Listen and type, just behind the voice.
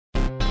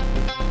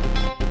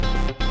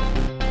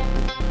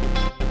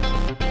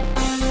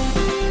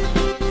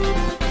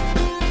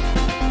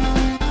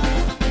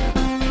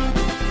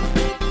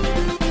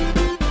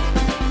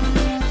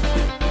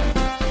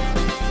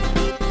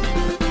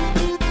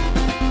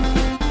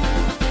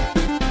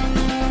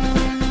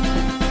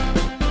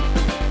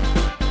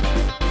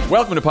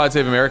Welcome to Pod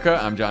Save America.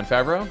 I'm Jon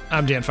Favreau.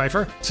 I'm Dan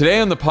Pfeiffer.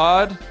 Today on the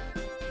pod,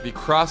 the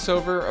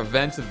crossover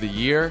event of the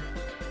year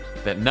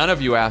that none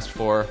of you asked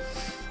for.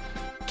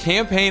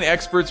 Campaign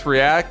Experts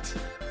React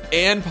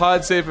and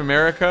Pod Save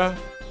America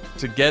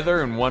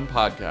together in one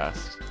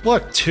podcast.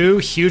 Look, two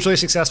hugely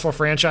successful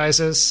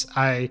franchises.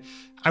 I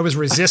was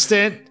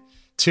resistant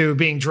to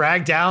being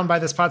dragged down by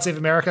this Pod Save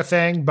America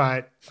thing,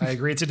 but I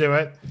agreed to do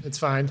it. It's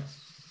fine.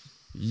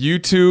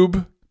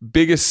 YouTube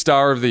biggest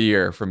star of the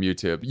year from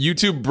YouTube.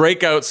 YouTube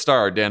breakout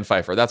star, Dan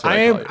Pfeiffer. That's what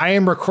I call you. I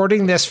am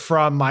recording this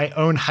from my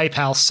own hype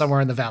house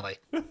somewhere in the valley.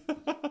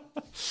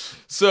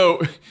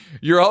 So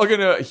you're all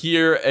going to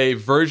hear a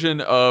version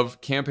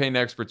of Campaign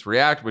Experts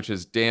React, which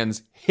is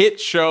Dan's hit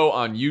show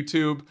on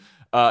YouTube.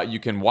 You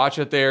can watch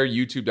it there,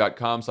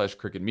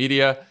 youtube.com/Crooked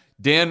Media.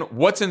 Dan,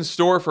 what's in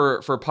store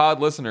for pod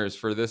listeners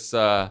for this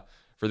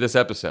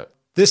episode?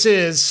 This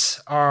is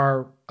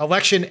our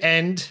election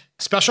end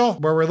special,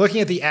 where we're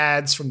looking at the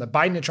ads from the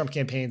Biden and Trump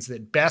campaigns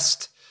that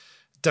best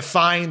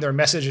define their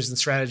messages and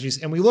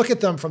strategies. And we look at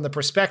them from the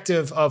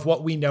perspective of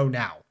what we know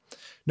now,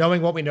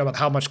 knowing what we know about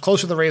how much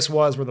closer the race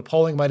was, where the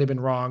polling might have been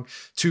wrong,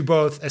 to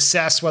both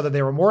assess whether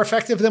they were more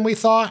effective than we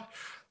thought,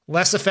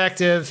 less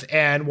effective,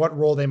 and what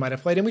role they might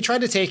have played. And we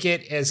tried to take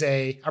it as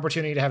an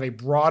opportunity to have a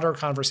broader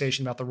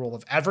conversation about the role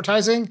of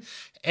advertising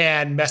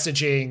and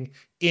messaging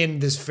in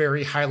this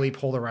very highly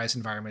polarized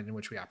environment in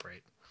which we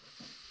operate.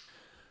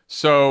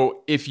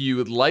 So if you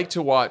would like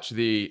to watch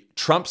the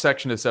Trump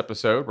section of this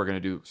episode, we're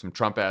going to do some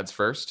Trump ads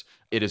first.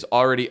 It is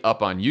already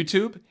up on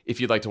YouTube.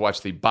 If you'd like to watch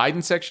the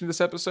Biden section of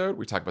this episode,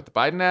 we talk about the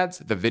Biden ads.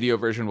 The video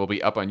version will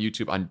be up on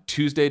YouTube on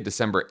Tuesday,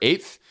 December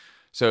 8th.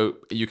 So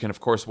you can,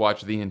 of course,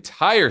 watch the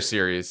entire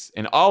series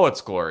in all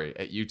its glory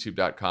at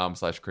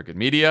youtube.com/Crooked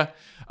Media.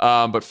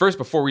 But first,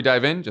 before we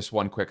dive in, just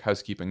one quick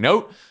housekeeping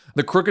note.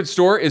 The Crooked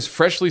Store is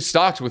freshly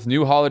stocked with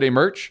new holiday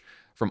merch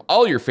from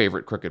all your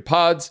favorite Crooked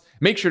pods.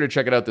 Make sure to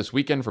check it out this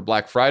weekend for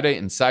Black Friday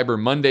and Cyber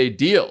Monday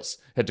deals.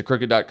 Head to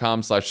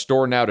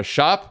crooked.com/store now to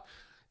shop.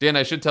 Dan,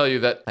 I should tell you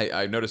that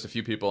I noticed a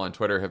few people on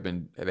Twitter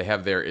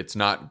have their It's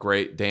Not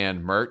Great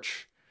Dan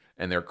merch,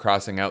 and they're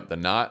crossing out the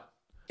not.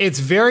 It's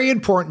very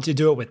important to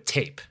do it with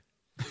tape,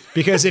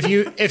 because if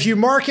you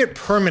mark it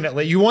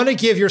permanently, you want to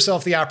give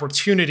yourself the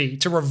opportunity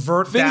to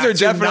revert. Things are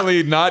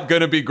definitely not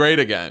going to be great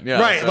again. Yeah,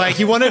 right. So. Like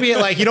you want to be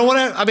like, you don't want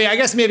to, I mean, I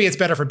guess maybe it's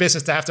better for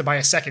business to have to buy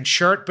a second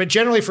shirt, but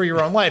generally for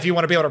your own life, you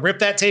want to be able to rip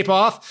that tape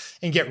off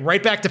and get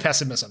right back to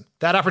pessimism.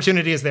 That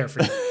opportunity is there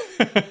for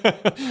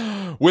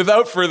you.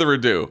 Without further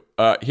ado,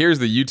 here's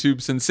the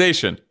YouTube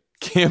sensation.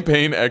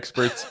 Campaign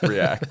Experts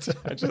React.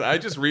 I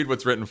just read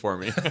what's written for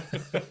me.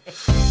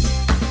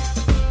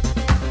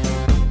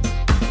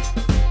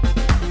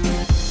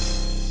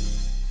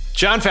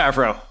 Jon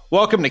Favreau,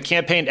 welcome to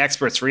Campaign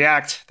Experts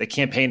React. The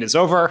campaign is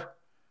over,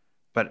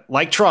 but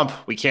like Trump,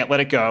 we can't let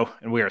it go,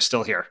 and we are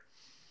still here.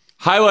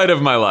 Highlight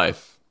of my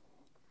life.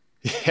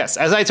 Yes,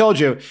 as I told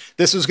you,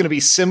 this was going to be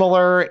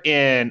similar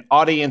in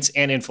audience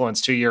and influence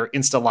to your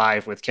Insta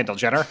Live with Kendall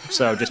Jenner,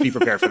 so just be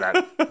prepared for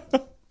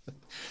that.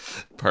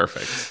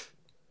 Perfect.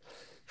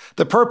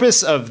 The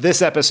purpose of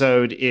this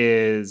episode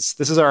is,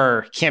 this is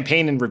our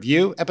campaign and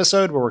review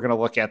episode, where we're going to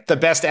look at the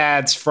best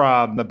ads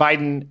from the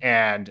Biden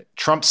and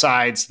Trump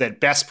sides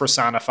that best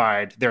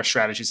personified their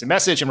strategies and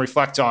message, and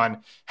reflect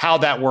on how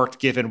that worked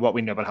given what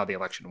we know about how the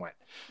election went.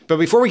 But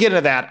before we get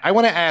into that, I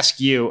want to ask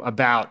you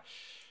about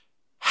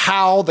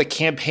how the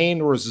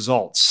campaign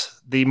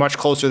results, the much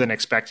closer than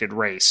expected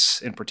race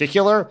in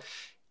particular,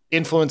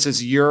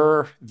 influences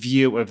your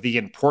view of the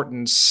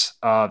importance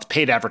of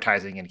paid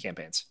advertising in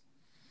campaigns.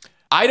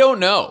 I don't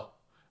know,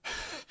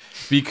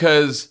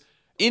 because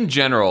in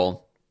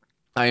general,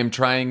 I am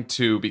trying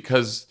to,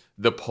 because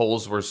the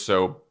polls were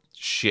so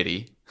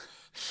shitty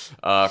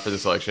for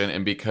this election,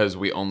 and because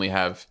we only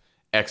have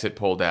exit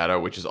poll data,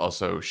 which is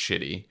also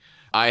shitty,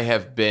 I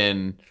have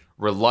been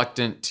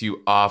reluctant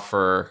to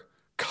offer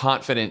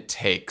confident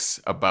takes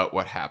about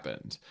what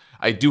happened.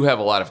 I do have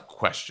a lot of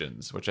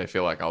questions, which I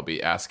feel like I'll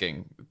be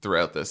asking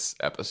throughout this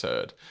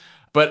episode.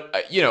 But,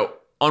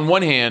 on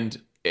one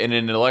hand, in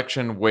an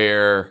election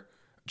where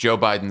Joe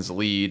Biden's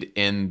lead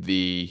in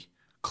the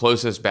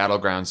closest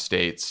battleground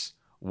states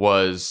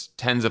was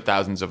tens of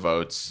thousands of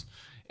votes.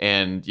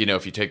 And,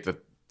 if you take the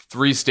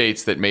 3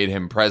 states that made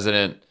him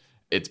president,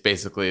 it's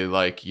basically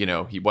like,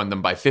 he won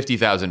them by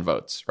 50,000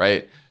 votes,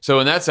 right? So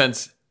in that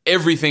sense,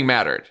 everything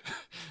mattered.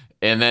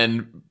 And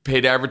then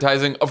paid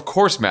advertising, of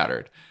course,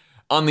 mattered.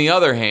 On the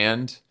other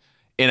hand,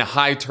 in a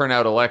high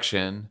turnout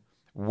election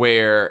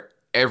where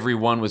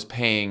everyone was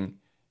paying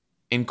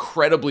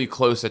incredibly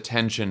close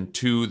attention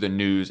to the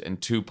news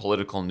and to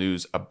political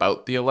news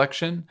about the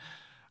election,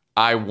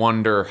 I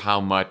wonder how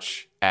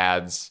much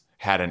ads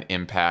had an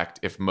impact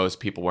if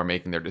most people were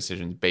making their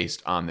decisions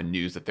based on the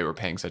news that they were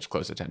paying such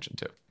close attention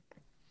to.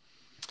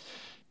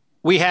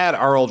 We had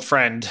our old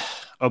friend,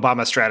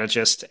 Obama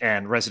strategist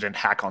and resident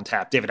hack on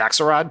tap, David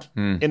Axelrod,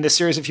 in this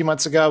series a few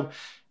months ago.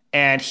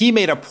 And he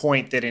made a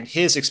point that in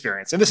his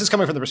experience, and this is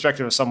coming from the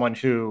perspective of someone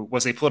who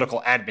was a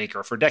political ad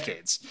maker for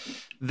decades,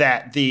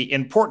 that the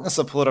importance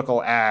of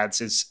political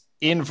ads is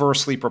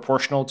inversely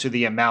proportional to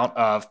the amount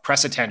of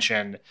press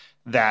attention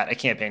that a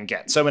campaign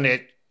gets. So in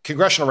a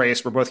congressional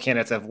race where both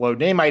candidates have low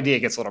name ID,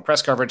 it gets a little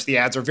press coverage, the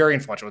ads are very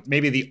influential. It's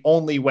maybe the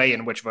only way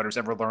in which voters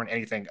ever learn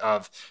anything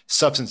of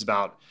substance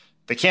about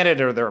the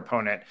candidate or their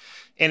opponent.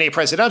 In a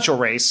presidential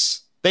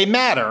race, they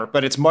matter,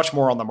 but it's much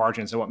more on the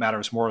margins, and what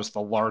matters more is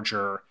the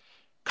larger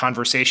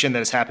conversation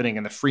that is happening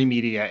in the free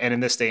media and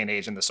in this day and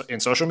age in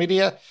social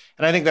media.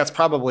 And I think that's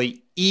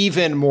probably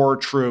even more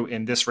true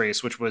in this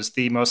race, which was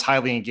the most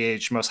highly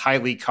engaged, most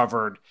highly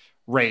covered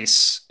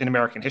race in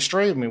American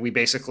history. I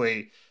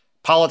mean,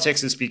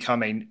 politics has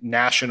become a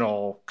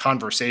national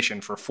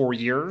conversation for 4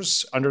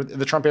 years under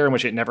the Trump era, in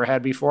which it never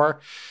had before.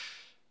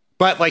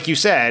 But like you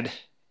said,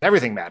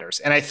 everything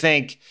matters. And I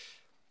think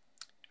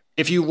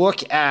if you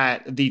look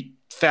at the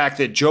fact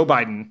that Joe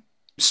Biden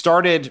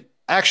started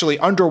actually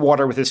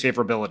underwater with his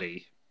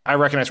favorability, I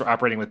recognize we're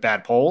operating with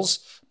bad polls,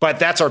 but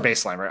that's our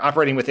baseline, right?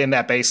 Operating within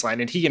that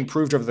baseline. And he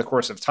improved over the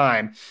course of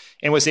time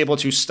and was able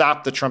to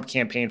stop the Trump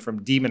campaign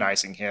from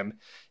demonizing him.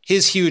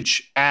 His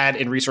huge ad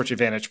and research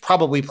advantage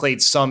probably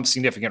played some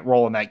significant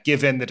role in that,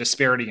 given the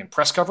disparity in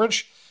press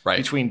coverage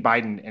between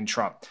Biden and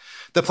Trump.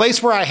 The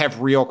place where I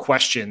have real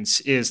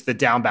questions is the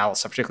down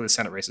ballots, particularly the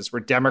Senate races, where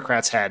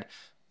Democrats had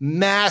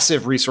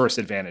massive resource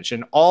advantage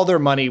and all their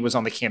money was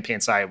on the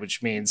campaign side,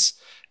 which means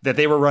that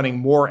they were running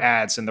more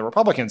ads than the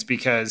Republicans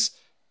because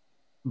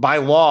by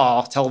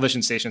law,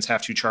 television stations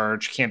have to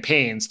charge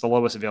campaigns the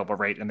lowest available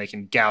rate and they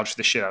can gouge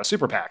the shit out of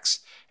super PACs.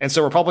 And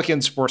so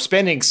Republicans were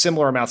spending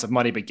similar amounts of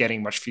money but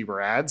getting much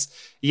fewer ads,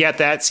 yet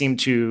that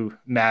seemed to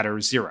matter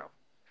zero.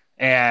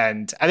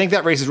 And I think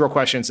that raises real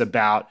questions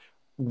about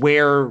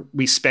where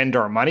we spend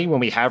our money when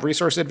we have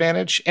resource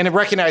advantage. And in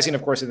recognizing,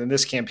 of course, that in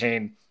this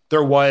campaign,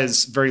 there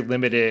was very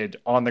limited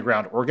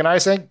on-the-ground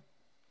organizing,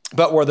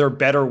 but were there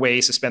better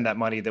ways to spend that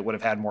money that would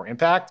have had more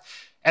impact?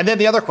 And then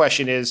the other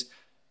question is,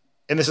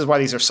 and this is why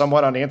these are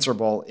somewhat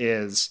unanswerable,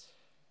 is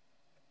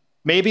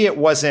maybe it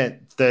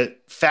wasn't the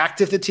fact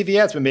of the TV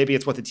ads, but maybe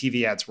it's what the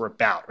TV ads were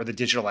about or the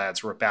digital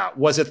ads were about.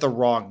 Was it the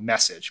wrong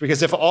message?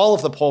 Because if all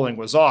of the polling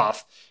was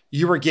off,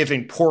 you were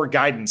giving poor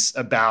guidance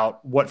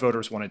about what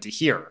voters wanted to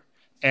hear.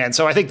 And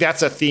so I think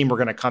that's a theme we're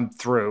going to come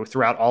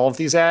throughout all of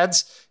these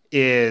ads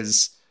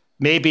is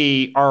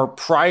maybe our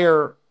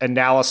prior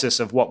analysis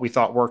of what we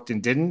thought worked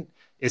and didn't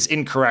is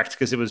incorrect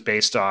because it was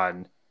based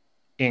on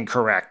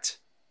incorrect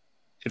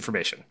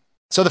information.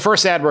 So the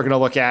first ad we're going to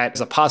look at is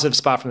a positive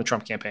spot from the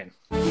Trump campaign.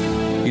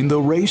 In the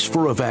race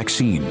for a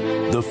vaccine,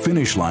 the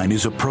finish line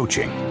is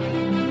approaching.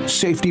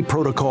 Safety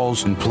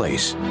protocols in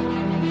place.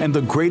 And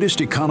the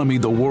greatest economy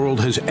the world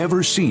has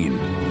ever seen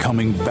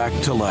coming back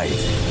to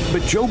life.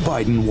 But Joe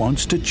Biden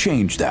wants to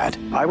change that.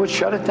 I would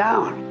shut it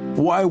down.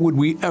 Why would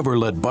we ever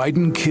let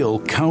Biden kill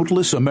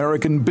countless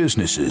American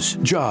businesses,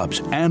 jobs,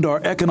 and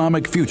our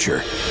economic future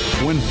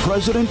when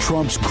President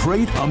Trump's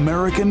great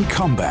American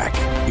comeback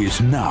is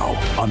now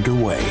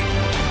underway?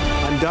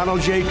 I'm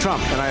Donald J.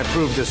 Trump, and I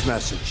approve this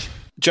message.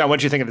 John, what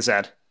did you think of this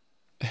ad?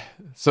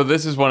 So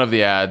this is one of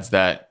the ads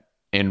that,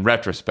 in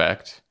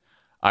retrospect,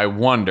 I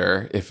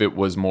wonder if it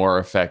was more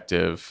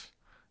effective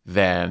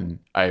than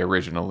I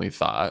originally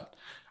thought.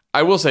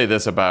 I will say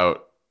this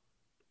about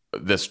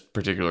this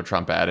particular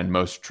Trump ad and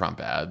most Trump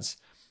ads.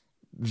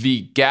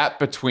 The gap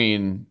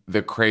between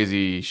the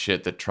crazy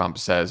shit that Trump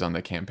says on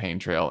the campaign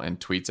trail and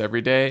tweets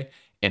every day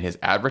and his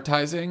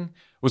advertising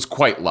was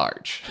quite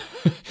large.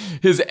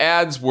 His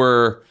ads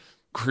were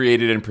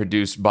created and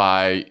produced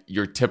by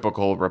your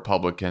typical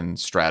Republican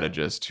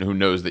strategist who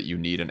knows that you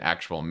need an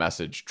actual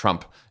message.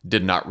 Trump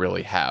did not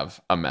really have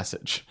a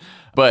message.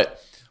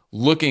 But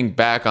looking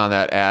back on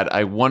that ad,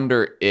 I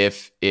wonder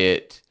if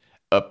it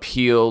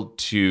appealed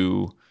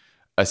to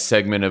a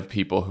segment of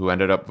people who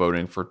ended up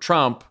voting for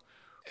Trump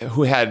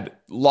who had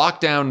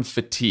lockdown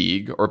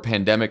fatigue or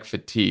pandemic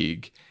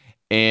fatigue.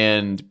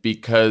 And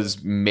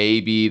because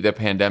maybe the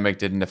pandemic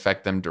didn't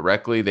affect them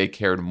directly, they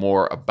cared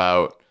more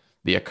about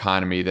the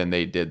economy than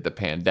they did the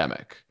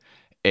pandemic.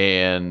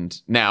 And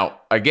now,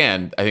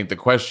 again, I think the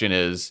question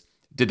is,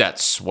 did that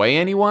sway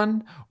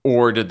anyone?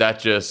 Or did that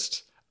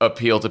just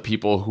appeal to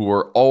people who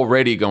were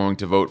already going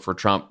to vote for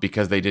Trump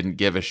because they didn't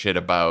give a shit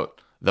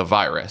about the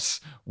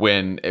virus?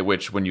 When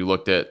you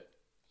looked at,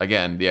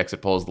 again, the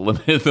exit polls, the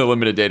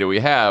limited data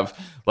we have,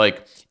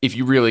 like if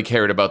you really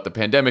cared about the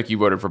pandemic, you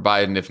voted for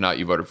Biden. If not,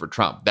 you voted for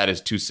Trump. That is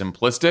too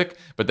simplistic,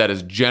 but that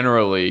is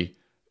generally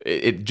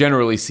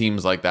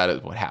seems like that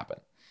is what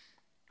happened.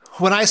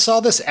 When I saw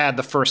this ad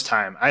the first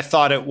time, I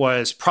thought it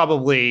was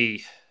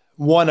probably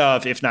one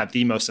of, if not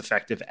the most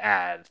effective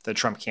ad the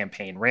Trump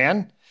campaign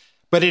ran,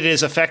 but it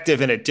is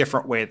effective in a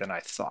different way than I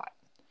thought.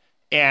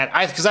 And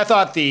because I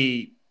thought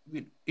that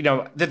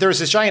there's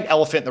this giant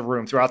elephant in the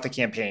room throughout the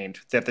campaign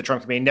that the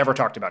Trump campaign never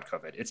talked about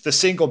COVID. It's the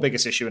single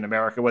biggest issue in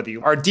America, whether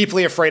you are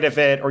deeply afraid of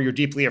it or you're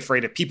deeply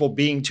afraid of people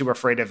being too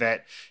afraid of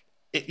it.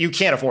 You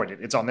can't avoid it.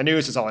 It's on the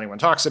news. It's all anyone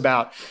talks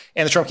about.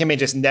 And the Trump campaign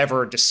just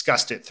never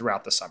discussed it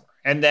throughout the summer.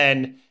 And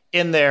then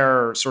in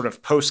their sort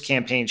of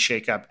post-campaign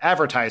shakeup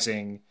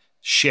advertising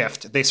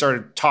shift, they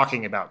started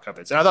talking about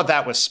COVID. And I thought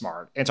that was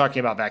smart and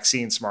talking about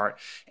vaccines smart.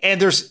 And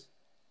there's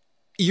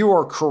You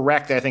are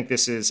correct. I think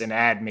this is an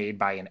ad made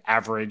by an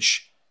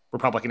average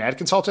Republican ad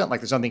consultant.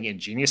 Like, there's nothing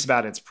ingenious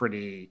about it. It's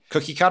pretty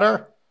cookie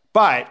cutter.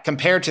 But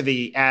compared to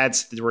the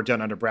ads that were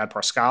done under Brad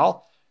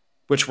Parscale,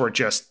 which were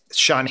just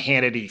Sean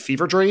Hannity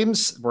fever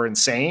dreams, were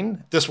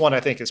insane, this one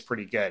I think is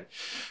pretty good.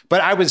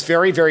 But I was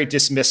very, very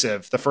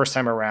dismissive the first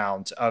time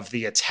around of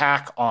the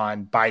attack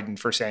on Biden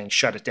for saying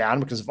shut it down,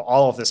 because of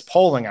all of this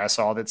polling I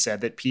saw that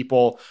said that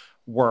people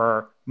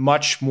were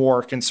much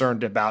more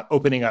concerned about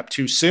opening up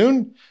too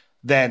soon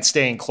than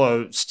staying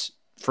closed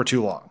for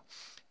too long.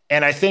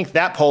 And I think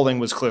that polling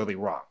was clearly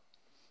wrong.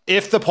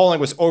 If the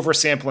polling was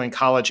oversampling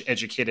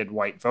college-educated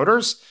white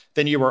voters,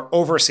 then you were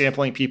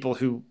oversampling people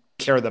who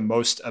care the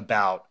most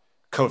about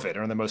COVID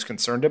or are the most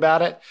concerned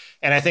about it.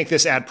 And I think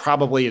this ad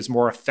probably is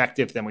more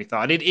effective than we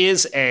thought. It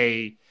is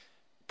a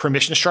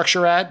permission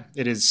structure ad.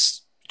 It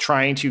is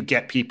trying to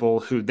get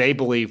people who they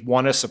believe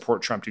want to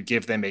support Trump to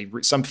give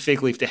them some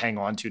fig leaf to hang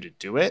on to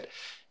do it.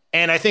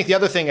 And I think the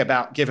other thing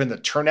about, given the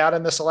turnout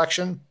in this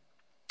election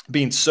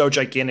being so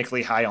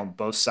gigantically high on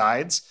both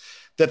sides,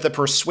 that the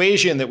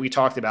persuasion that we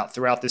talked about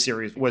throughout the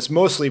series was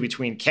mostly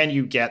between, can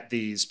you get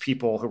these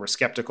people who were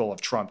skeptical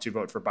of Trump to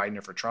vote for Biden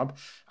or for Trump?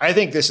 I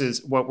think this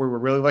is what we were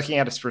really looking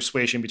at, is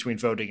persuasion between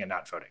voting and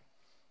not voting.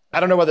 I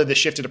don't know whether this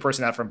shifted a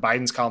person out from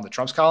Biden's column to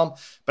Trump's column,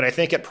 but I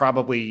think it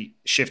probably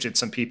shifted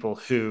some people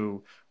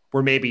who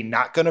were maybe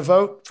not going to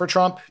vote for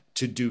Trump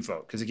to do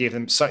vote, because it gave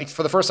them,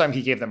 for the first time,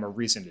 he gave them a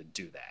reason to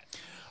do that.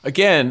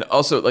 Again,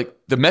 also, like,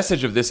 the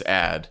message of this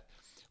ad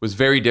was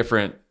very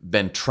different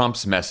than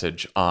Trump's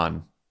message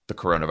on the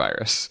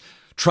coronavirus.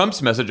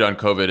 Trump's message on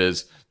COVID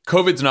is,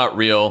 COVID's not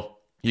real.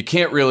 You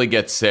can't really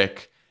get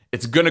sick.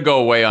 It's going to go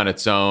away on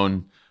its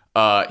own.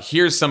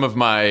 Here's some of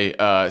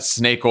my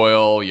snake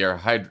oil, your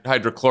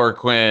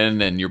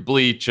hydrochloroquine and your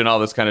bleach and all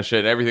this kind of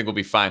shit. Everything will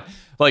be fine.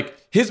 Like,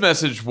 his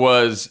message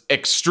was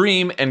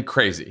extreme and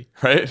crazy,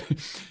 right?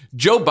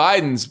 Joe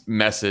Biden's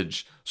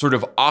message sort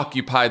of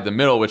occupied the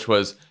middle, which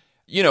was,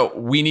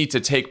 we need to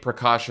take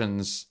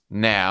precautions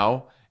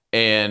now,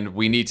 and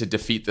we need to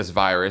defeat this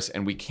virus,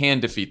 and we can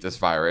defeat this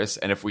virus.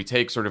 And if we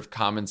take sort of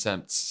common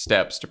sense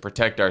steps to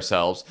protect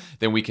ourselves,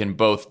 then we can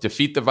both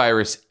defeat the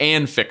virus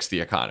and fix the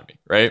economy,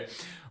 right?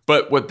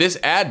 But what this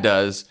ad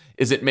does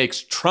is it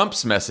makes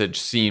Trump's message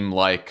seem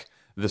like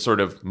the sort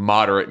of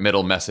moderate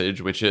middle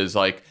message, which is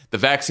like, the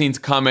vaccine's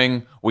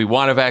coming, we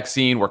want a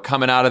vaccine, we're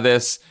coming out of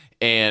this,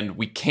 and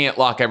we can't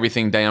lock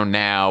everything down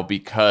now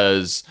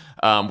because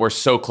we're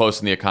so close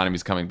and the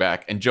economy's coming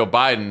back. And Joe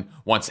Biden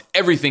wants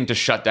everything to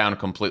shut down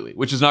completely,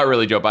 which is not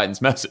really Joe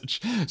Biden's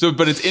message.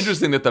 But it's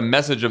interesting that the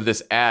message of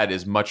this ad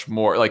is much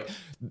more like,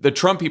 the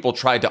Trump people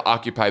tried to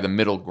occupy the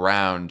middle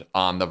ground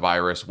on the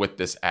virus with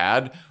this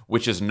ad,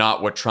 which is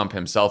not what Trump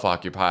himself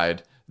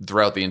occupied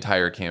throughout the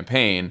entire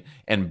campaign.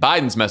 And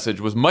Biden's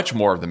message was much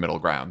more of the middle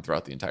ground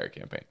throughout the entire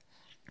campaign.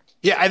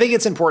 Yeah, I think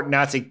it's important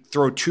not to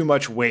throw too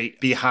much weight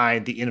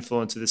behind the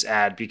influence of this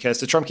ad, because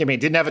the Trump campaign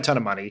didn't have a ton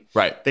of money.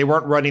 Right. They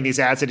weren't running these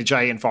ads at a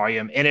giant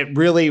volume. And it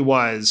really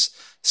was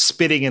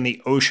spitting in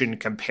the ocean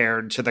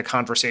compared to the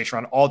conversation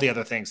on all the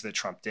other things that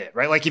Trump did,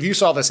 right? Like, if you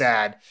saw this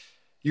ad,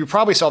 you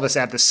probably saw this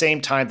ad at the same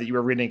time that you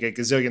were reading a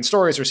gazillion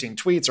stories or seeing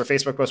tweets or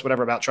Facebook posts,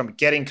 whatever, about Trump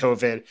getting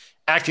COVID,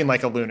 acting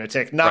like a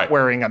lunatic, not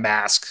wearing a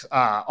mask,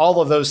 all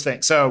of those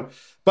things. So,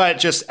 but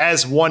just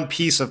as one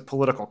piece of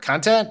political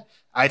content,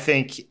 I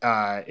think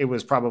it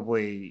was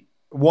probably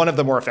one of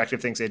the more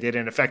effective things they did,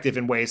 and effective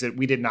in ways that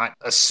we did not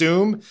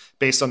assume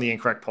based on the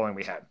incorrect polling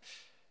we had.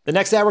 The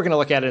next ad we're going to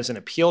look at is an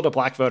appeal to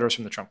black voters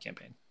from the Trump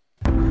campaign.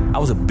 I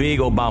was a big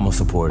Obama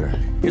supporter.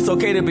 It's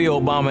okay to be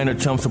Obama and a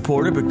Trump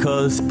supporter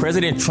because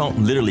President Trump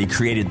literally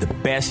created the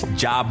best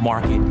job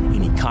market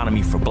and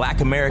economy for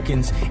black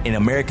Americans and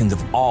Americans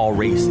of all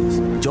races.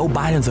 Joe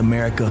Biden's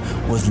America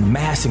was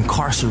mass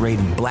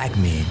incarcerating black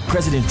men.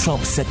 President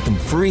Trump set them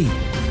free.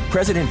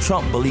 President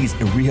Trump believes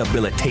in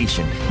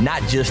rehabilitation,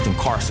 not just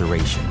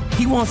incarceration.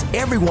 He wants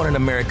everyone in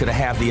America to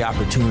have the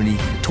opportunity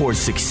towards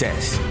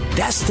success.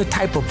 That's the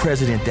type of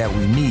president that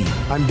we need.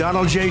 I'm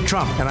Donald J.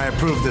 Trump, and I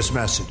approve this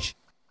message.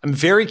 I'm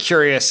very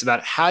curious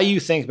about how you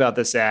think about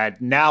this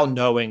ad now,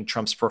 knowing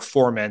Trump's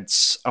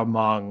performance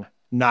among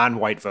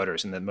non-white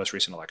voters in the most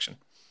recent election.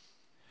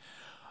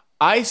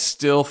 I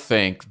still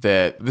think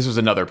that this was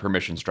another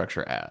permission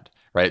structure ad,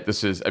 right?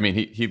 This is,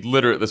 he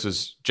literally, this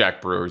was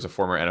Jack Brewer, who's a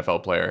former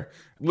NFL player,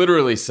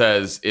 literally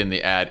says in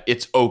the ad,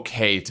 it's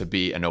okay to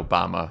be an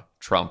Obama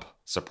Trump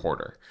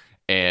supporter.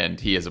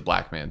 And he is a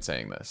black man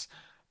saying this.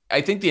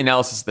 I think the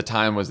analysis at the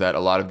time was that a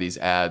lot of these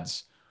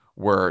ads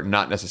were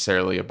not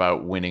necessarily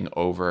about winning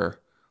over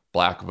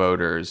black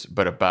voters,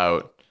 but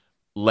about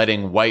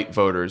letting white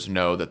voters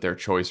know that their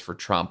choice for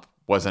Trump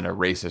wasn't a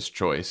racist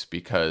choice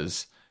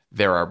because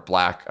there are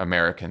black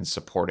Americans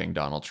supporting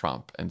Donald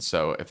Trump. And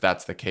so if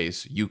that's the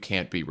case, you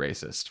can't be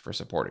racist for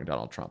supporting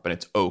Donald Trump, and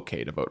it's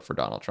okay to vote for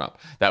Donald Trump.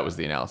 That was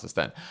the analysis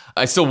then.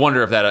 I still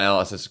wonder if that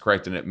analysis is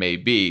correct, and it may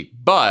be,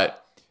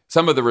 but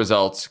some of the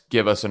results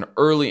give us an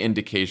early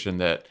indication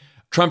that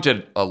Trump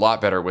did a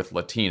lot better with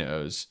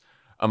Latinos.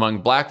 Among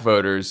black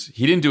voters,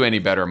 he didn't do any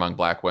better among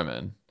black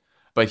women.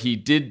 but he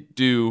did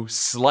do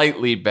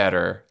slightly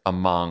better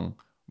among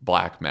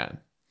black men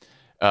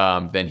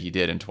than he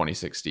did in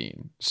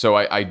 2016. So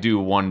I do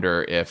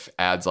wonder if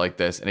ads like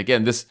this, and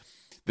again, this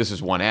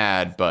is one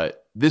ad,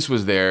 but this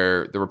was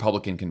the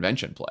Republican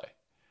convention play,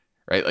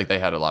 right? Like they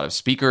had a lot of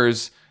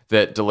speakers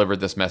that delivered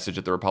this message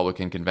at the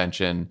Republican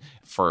convention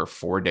for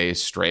 4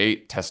 days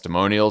straight,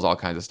 testimonials, all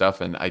kinds of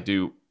stuff. And I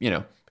do,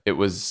 it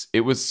was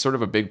sort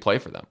of a big play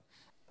for them.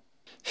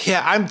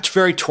 Yeah, I'm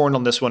very torn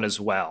on this one as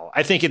well.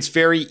 I think it's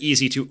very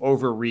easy to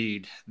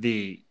overread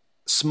the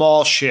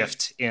small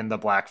shift in the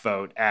black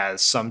vote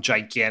as some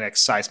gigantic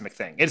seismic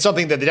thing. It's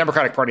something that the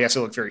Democratic Party has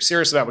to look very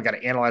serious about. We got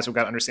to analyze. We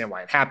got to understand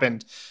why it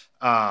happened,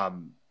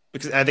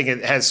 because I think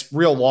it has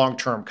real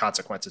long-term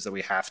consequences that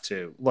we have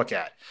to look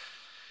at.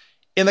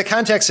 In the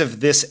context of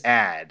this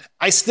ad,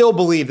 I still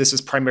believe this is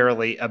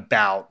primarily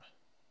about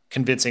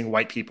convincing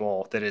white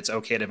people that it's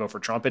okay to vote for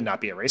Trump and not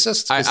be a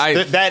racist.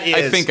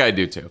 I think I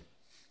do too.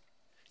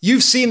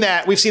 You've seen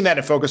that. We've seen that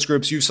in focus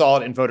groups. You saw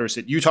it in voters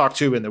that you talked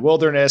to in the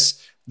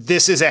wilderness.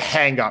 This is a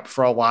hang up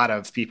for a lot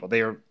of people.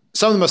 They are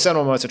some of the most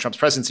seminal moments of Trump's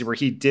presidency where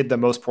he did the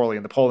most poorly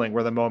in the polling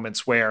were the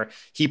moments where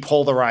he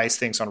polarized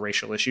things on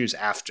racial issues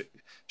after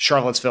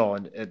Charlottesville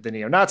and the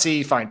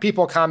neo-Nazi Fine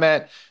People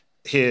comment,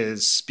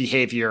 his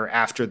behavior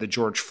after the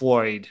George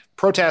Floyd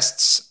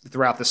protests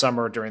throughout the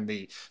summer during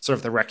the sort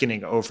of the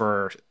reckoning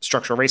over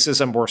structural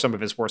racism were some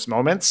of his worst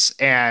moments.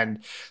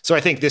 And so I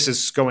think this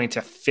is going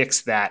to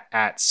fix that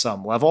at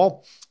some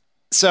level.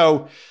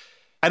 So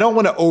I don't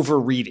want to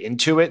overread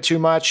into it too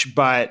much,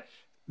 but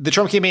the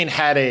Trump campaign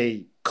had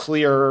a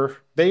clear,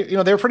 they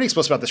were pretty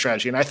explicit about the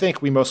strategy. And I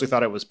think we mostly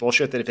thought it was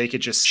bullshit that if they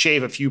could just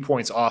shave a few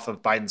points off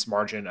of Biden's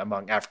margin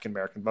among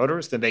African-American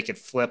voters, then they could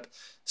flip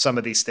some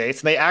of these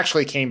states. And they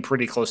actually came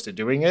pretty close to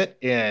doing it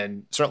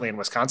certainly in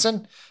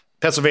Wisconsin,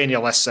 Pennsylvania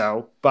less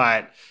so,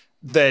 but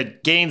the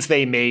gains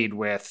they made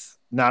with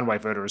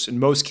non-white voters in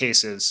most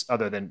cases,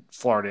 other than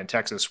Florida and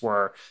Texas,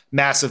 were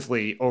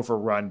massively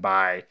overrun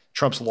by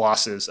Trump's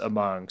losses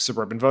among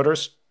suburban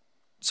voters.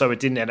 So it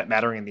didn't end up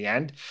mattering in the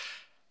end.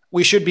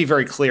 We should be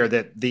very clear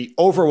that the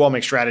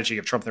overwhelming strategy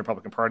of Trump and the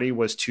Republican Party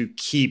was to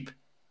keep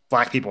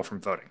black people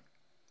from voting,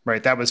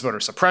 right? That was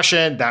voter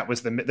suppression.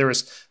 There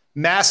was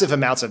massive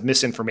amounts of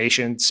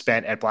misinformation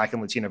spent at black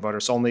and Latino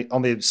voters,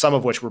 only some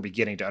of which we're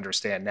beginning to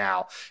understand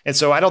now. And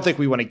so I don't think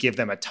we want to give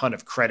them a ton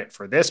of credit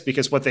for this,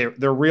 because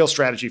their real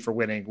strategy for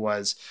winning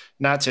was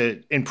not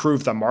to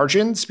improve the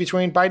margins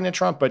between Biden and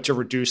Trump, but to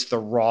reduce the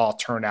raw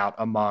turnout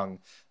among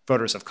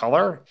voters of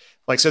color.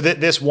 Like, so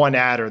this one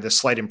ad or this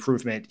slight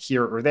improvement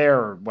here or there,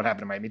 or what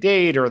happened in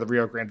Miami-Dade or the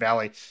Rio Grande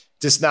Valley,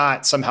 does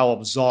not somehow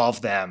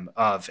absolve them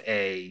of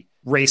a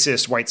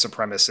racist, white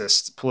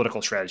supremacist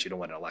political strategy to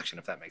win an election,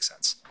 if that makes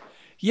sense.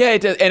 Yeah,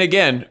 it does. And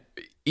again,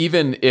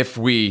 even if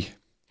we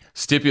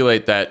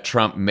stipulate that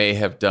Trump may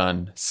have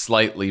done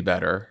slightly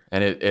better,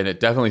 and it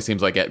definitely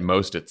seems like at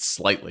most it's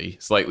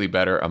slightly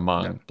better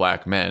among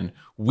black men,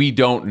 we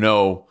don't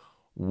know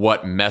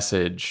what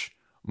message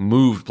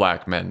moved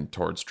black men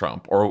towards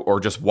Trump or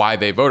just why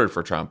they voted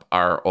for Trump.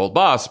 Our old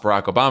boss,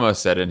 Barack Obama,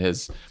 said in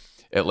his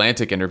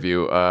Atlantic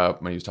interview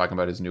when he was talking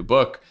about his new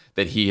book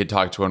that he had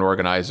talked to an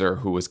organizer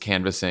who was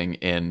canvassing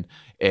in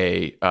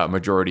a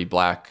majority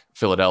black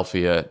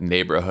Philadelphia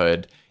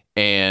neighborhood.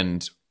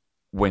 And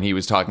when he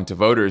was talking to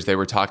voters, they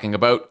were talking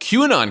about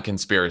QAnon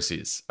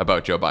conspiracies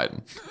about Joe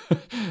Biden.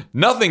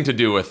 Nothing to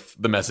do with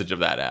the message of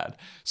that ad.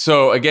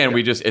 So again,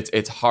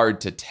 it's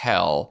hard to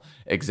tell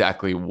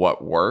exactly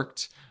what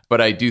worked. But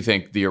I do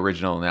think the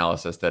original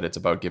analysis that it's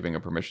about giving a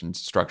permission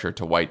structure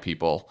to white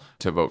people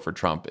to vote for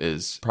Trump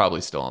is probably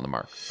still on the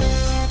mark.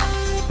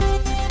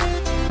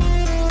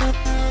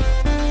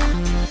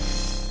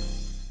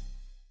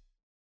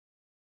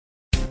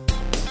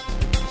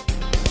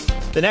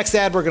 The next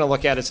ad we're going to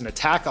look at is an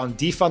attack on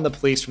defund the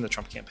police from the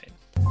Trump campaign.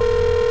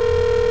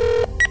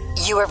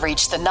 You have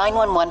reached the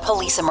 911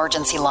 police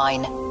emergency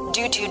line.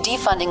 Due to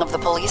defunding of the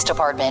police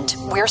department,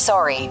 we're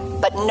sorry,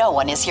 but no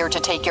one is here to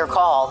take your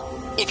call.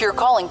 If you're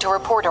calling to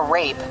report a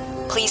rape,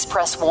 please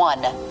press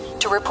 1.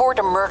 To report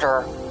a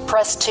murder,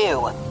 press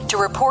 2. To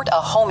report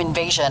a home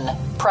invasion,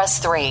 press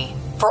 3.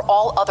 For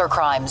all other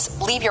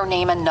crimes, leave your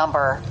name and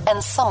number,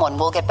 and someone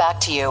will get back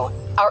to you.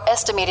 Our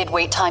estimated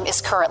wait time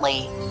is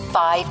currently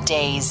 5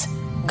 days.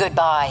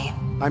 Goodbye.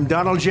 I'm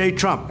Donald J.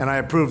 Trump, and I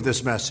approve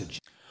this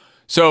message.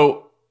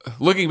 So,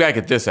 looking back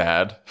at this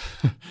ad,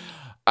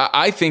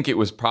 I think it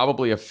was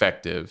probably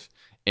effective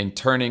in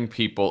turning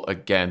people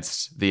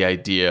against the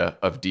idea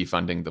of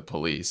defunding the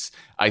police.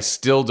 I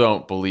still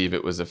don't believe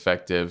it was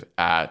effective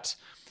at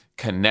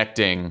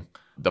connecting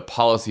the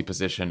policy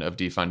position of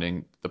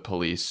defunding the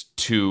police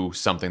to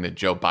something that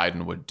Joe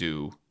Biden would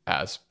do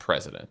as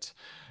president.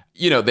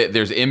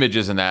 There's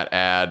images in that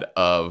ad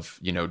of,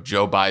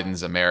 Joe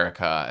Biden's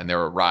America, and there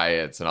were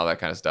riots and all that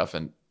kind of stuff.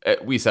 And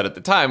we said at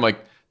the time, like,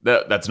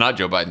 that's not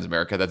Joe Biden's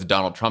America, that's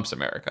Donald Trump's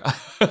America.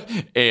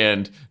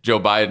 And Joe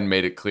Biden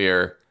made it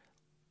clear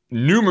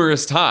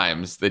numerous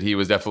times that he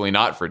was definitely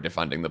not for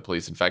defunding the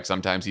police. In fact,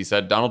 sometimes he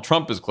said Donald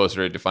Trump is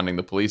closer to defunding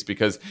the police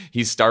because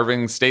he's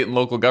starving state and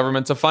local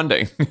governments of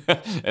funding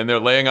and they're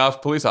laying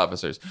off police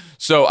officers.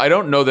 So I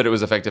don't know that it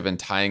was effective in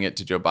tying it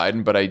to Joe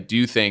Biden, but I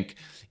do think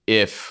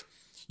if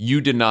you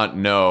did not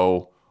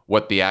know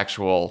what the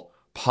actual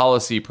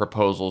policy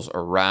proposals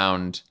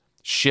around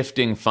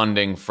shifting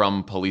funding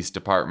from police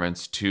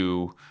departments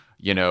to,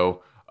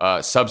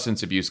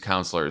 substance abuse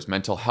counselors,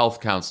 mental health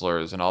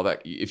counselors, and all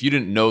that. If you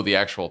didn't know the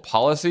actual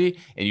policy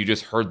and you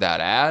just heard that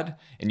ad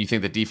and you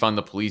think that defund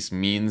the police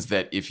means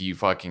that if you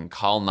fucking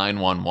call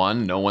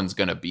 911, no one's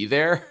going to be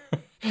there,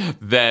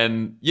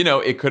 then,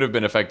 it could have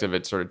been effective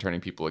at sort of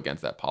turning people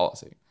against that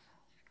policy.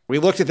 We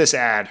looked at this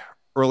ad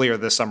earlier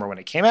this summer when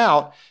it came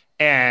out,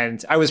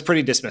 and I was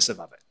pretty dismissive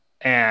of it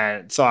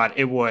and thought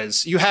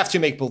you have to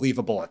make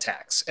believable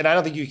attacks. And I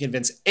don't think you can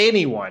convince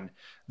anyone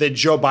that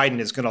Joe Biden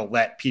is going to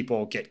let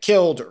people get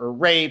killed or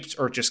raped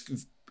or just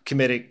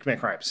commit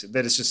crimes.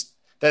 That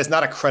is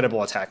not a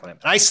credible attack on him.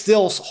 And I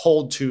still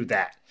hold to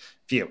that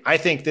view. I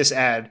think this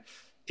ad,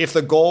 if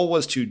the goal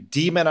was to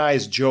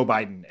demonize Joe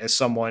Biden as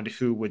someone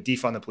who would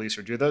defund the police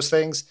or do those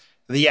things,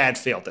 the ad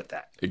failed at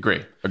that.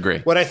 Agree.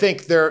 What I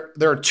think there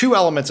are two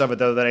elements of it,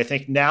 though, that I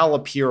think now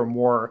appear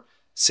more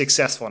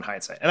successful in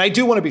hindsight. And I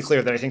do want to be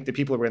clear that I think the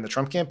people who were in the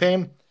Trump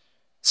campaign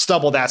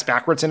stumbled ass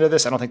backwards into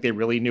this. I don't think they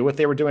really knew what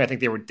they were doing. I think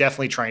they were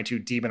definitely trying to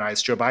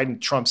demonize Joe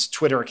Biden. Trump's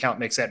Twitter account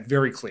makes that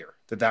very clear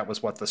that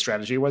was what the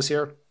strategy was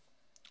here.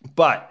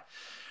 But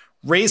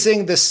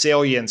raising the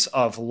salience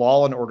of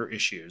law and order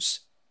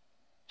issues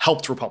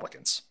helped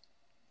Republicans.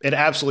 It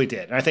absolutely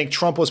did. And I think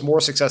Trump was more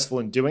successful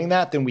in doing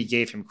that than we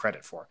gave him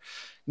credit for.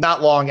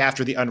 Not long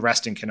after the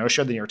unrest in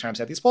Kenosha, the New York Times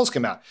had these polls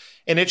come out,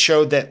 and it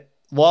showed that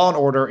law and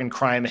order and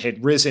crime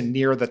had risen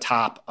near the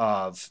top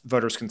of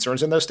voters'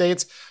 concerns in those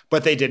states,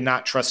 but they did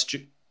not trust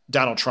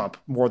Donald Trump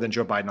more than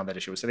Joe Biden on that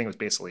issue. So I think it was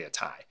basically a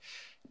tie.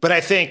 But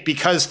I think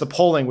because the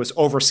polling was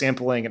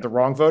oversampling the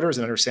wrong voters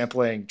and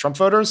undersampling Trump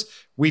voters,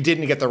 we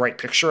didn't get the right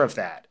picture of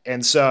that.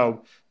 And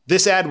so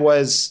this ad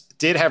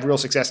did have real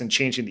success in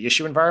changing the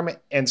issue environment.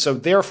 And so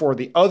therefore,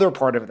 the other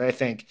part of it, I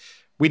think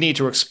we need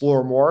to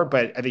explore more,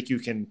 but I think you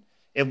can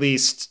at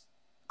least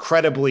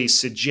credibly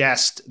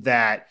suggest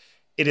that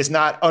it is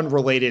not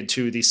unrelated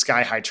to the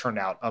sky-high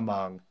turnout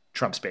among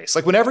Trump's base.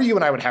 Like whenever you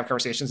and I would have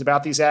conversations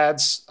about these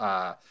ads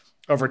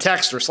over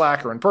text or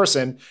Slack or in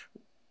person,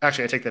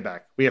 actually, I take that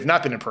back. We have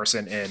not been in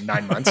person in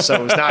 9 months, so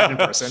it was not in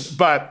person.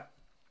 But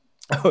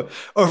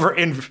over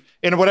in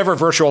whatever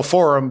virtual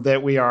forum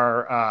that we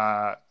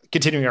are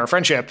continuing our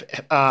friendship, you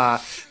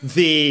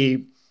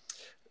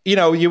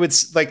would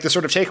like the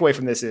sort of takeaway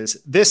from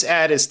this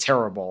ad is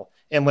terrible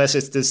unless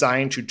it's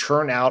designed to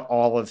turn out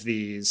all of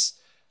these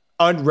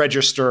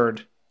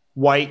unregistered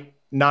white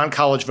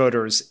non-college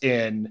voters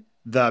in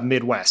the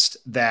Midwest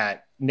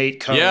that Nate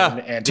Cohn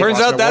and turns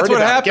out that's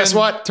what happened. Guess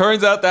what?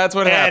 Turns out that's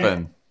what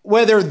happened.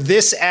 Whether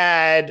this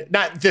ad,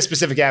 not this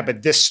specific ad,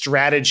 but this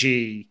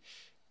strategy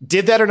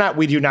did that or not,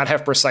 we do not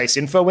have precise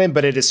info in,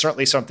 but it is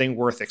certainly something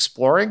worth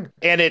exploring.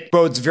 And it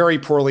bodes very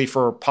poorly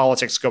for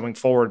politics going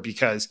forward,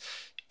 because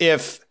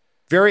if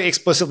very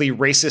explicitly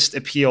racist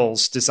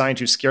appeals designed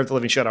to scare the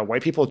living shit out of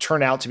white people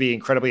turn out to be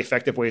incredibly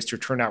effective ways to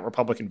turn out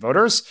Republican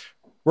voters,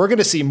 we're going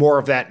to see more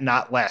of that,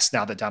 not less,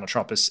 now that Donald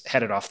Trump is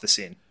headed off the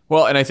scene.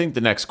 Well, and I think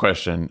the next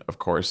question, of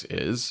course,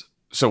 is,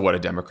 so what do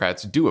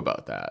Democrats do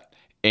about that?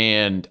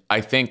 And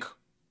I think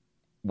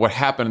what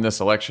happened in this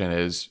election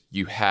is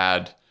you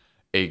had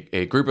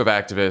a group of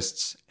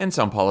activists and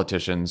some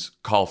politicians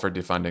call for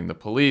defunding the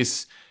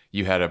police.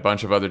 You had a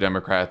bunch of other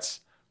Democrats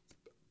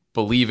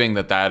believing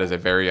that that is a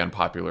very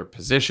unpopular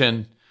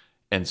position.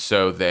 And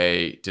so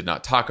they did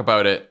not talk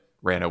about it,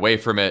 ran away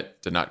from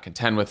it, did not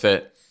contend with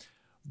it.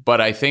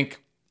 But I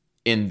think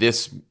in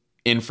this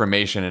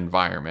information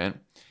environment,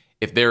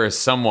 if there is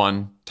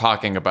someone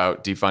talking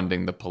about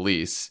defunding the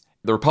police,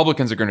 the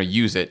Republicans are going to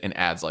use it in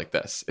ads like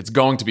this. It's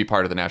going to be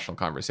part of the national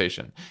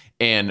conversation.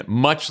 And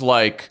much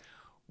like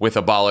with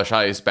Abolish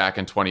ICE back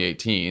in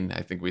 2018,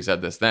 I think we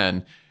said this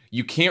then,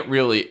 you can't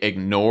really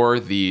ignore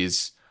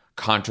these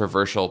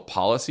controversial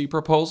policy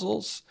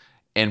proposals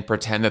and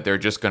pretend that they're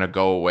just going to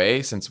go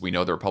away since we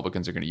know the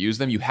Republicans are going to use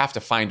them. You have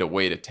to find a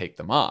way to take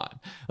them on.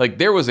 Like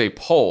there was a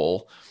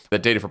poll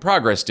that Data for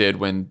Progress did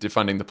when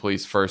defunding the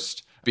police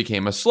first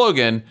became a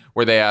slogan,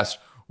 where they asked,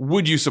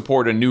 would you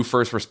support a new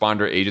first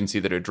responder agency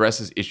that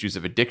addresses issues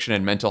of addiction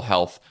and mental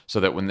health so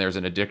that when there's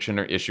an addiction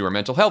or issue or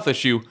mental health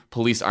issue,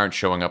 police aren't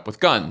showing up with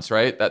guns,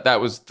 right?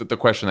 That was the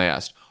question they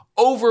asked.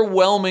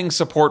 Overwhelming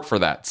support for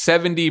that.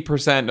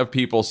 70% of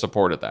people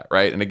supported that,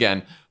 right? And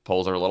again,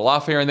 polls are a little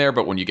off here and there,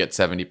 but when you get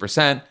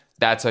 70%,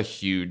 that's a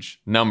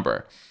huge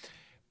number.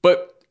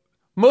 But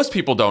most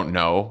people don't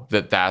know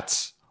that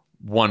that's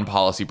one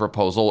policy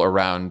proposal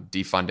around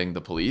defunding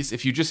the police.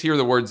 If you just hear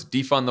the words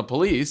defund the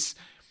police,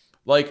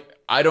 like,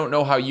 I don't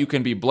know how you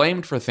can be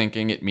blamed for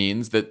thinking it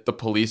means that the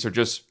police are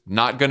just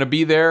not going to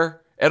be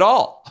there at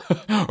all,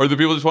 or the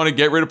people just want to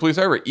get rid of police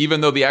forever,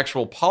 even though the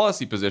actual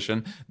policy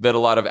position that a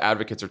lot of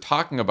advocates are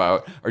talking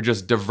about are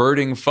just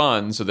diverting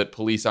funds so that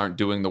police aren't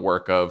doing the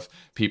work of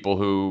people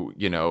who,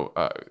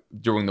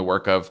 doing the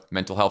work of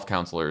mental health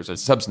counselors and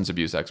substance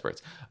abuse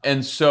experts.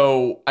 And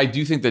so I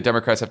do think that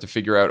Democrats have to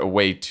figure out a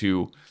way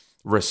to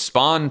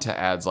respond to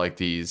ads like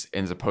these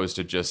as opposed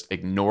to just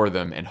ignore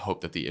them and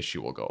hope that the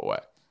issue will go away.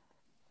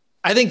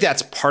 I think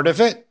that's part of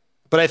it.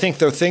 But I think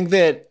the thing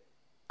that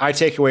I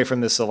take away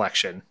from this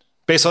election,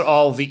 based on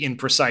all the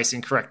imprecise,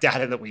 incorrect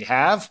data that we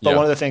have, but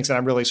one of the things that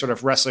I'm really sort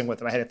of wrestling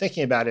with in my head and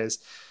thinking about is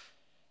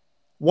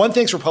one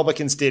thing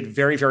Republicans did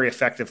very, very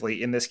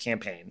effectively in this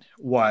campaign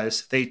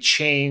was they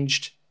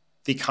changed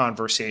the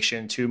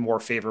conversation to more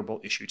favorable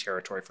issue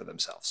territory for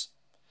themselves.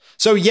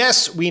 So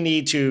yes, we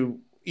need to,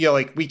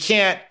 you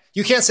can't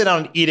sit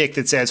down an edict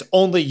that says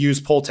only use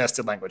poll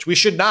tested language. We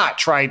should not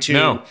try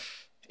to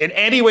in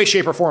any way,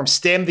 shape, or form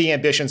stem the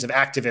ambitions of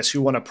activists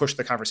who want to push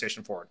the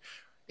conversation forward.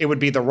 It would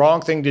be the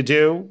wrong thing to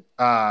do.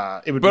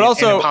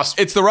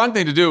 It's the wrong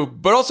thing to do,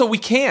 but also we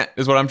can't,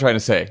 is what I'm trying to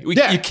say. You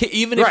can't,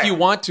 even if you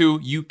want to,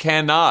 you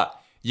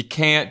cannot. You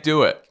can't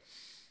do it.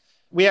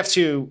 We have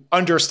to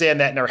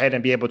understand that in our head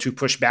and be able to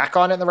push back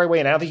on it in the right way,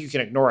 and I don't think you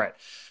can ignore it.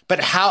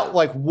 But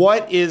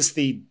what is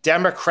the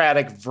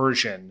Democratic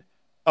version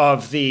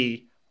of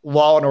the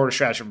law and order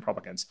strategy of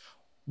Republicans?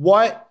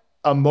 What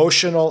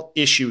emotional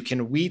issue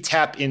can we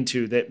tap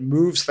into that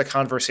moves the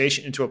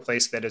conversation into a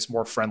place that is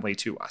more friendly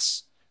to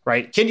us,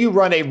 right? Can you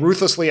run a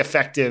ruthlessly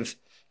effective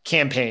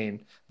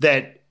campaign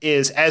that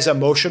is as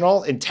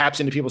emotional and taps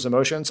into people's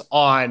emotions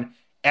on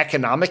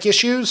economic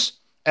issues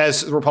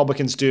as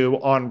Republicans do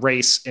on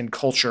race and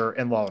culture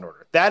and law and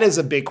order? That is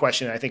a big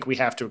question I think we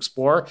have to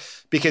explore,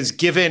 because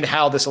given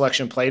how this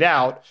election played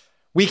out,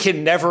 we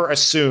can never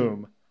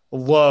assume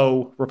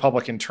low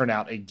Republican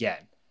turnout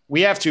again.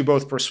 We have to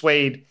both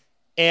persuade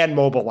and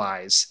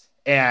mobilize.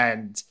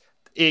 And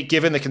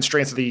given the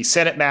constraints of the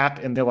Senate map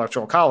and the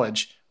Electoral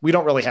College, we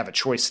don't really have a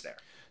choice there.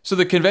 So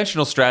the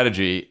conventional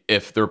strategy,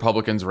 if the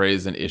Republicans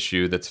raise an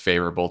issue that's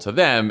favorable to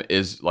them,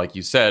 is, like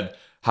you said,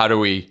 how do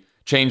we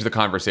change the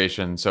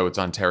conversation so it's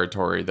on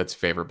territory that's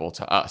favorable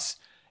to us?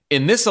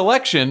 In this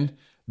election,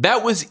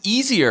 that was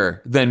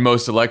easier than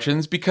most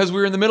elections because we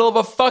were in the middle of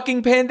a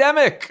fucking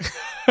pandemic.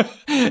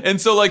 And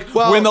so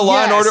when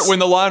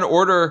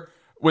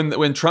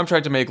Trump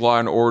tried to make law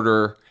and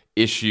order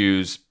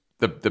issues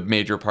the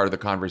major part of the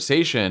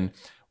conversation,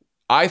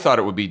 I thought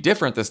it would be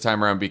different this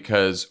time around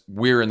because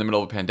we're in the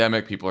middle of a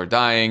pandemic. People are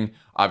dying.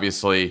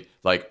 Obviously,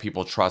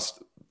 people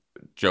trust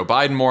Joe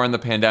Biden more in the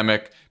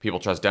pandemic. People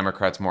trust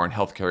Democrats more on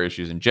healthcare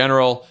issues in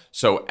general.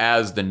 So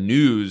as the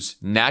news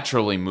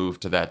naturally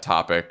moved to that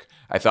topic,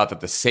 I thought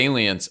that the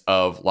salience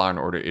of law and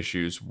order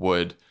issues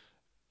would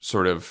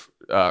sort of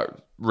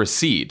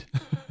recede.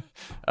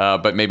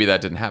 But maybe that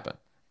didn't happen.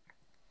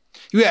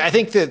 Yeah, I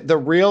think that the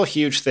real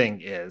huge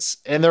thing is,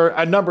 and there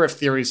are a number of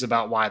theories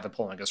about why the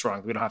polling goes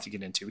wrong we don't have to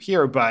get into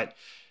here, but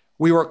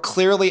we were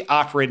clearly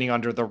operating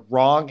under the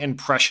wrong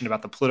impression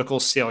about the political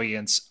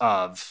salience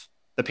of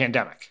the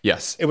pandemic.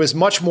 Yes. It was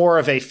much more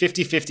of a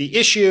 50-50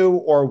 issue,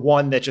 or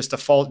one that just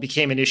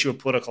became an issue of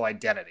political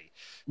identity.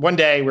 One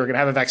day we're going to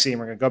have a vaccine,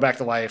 we're going to go back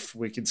to life,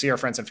 we can see our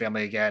friends and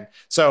family again.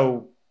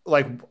 So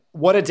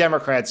what do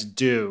Democrats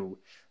do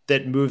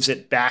that moves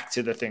it back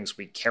to the things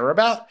we care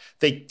about?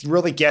 They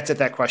really gets at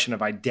that question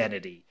of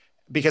identity,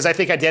 because I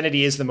think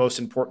identity is the most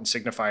important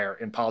signifier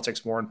in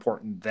politics, more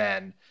important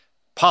than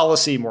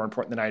policy, more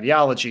important than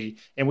ideology.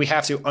 And we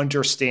have to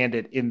understand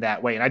it in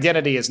that way. And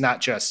identity is not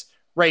just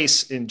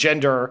race and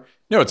gender.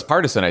 No, it's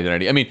partisan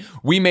identity. I mean,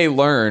 we may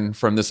learn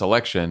from this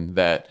election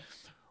that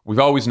we've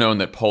always known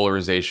that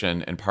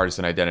polarization and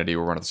partisan identity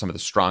were some of the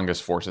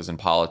strongest forces in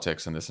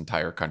politics in this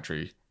entire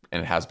country,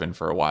 and it has been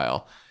for a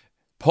while.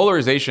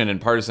 Polarization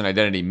and partisan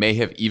identity may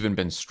have even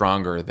been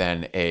stronger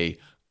than a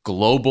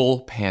global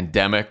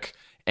pandemic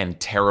and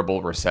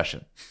terrible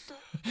recession.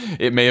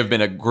 It may have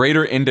been a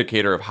greater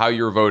indicator of how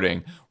you're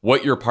voting,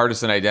 what your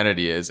partisan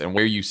identity is, and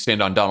where you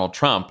stand on Donald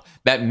Trump.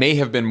 That may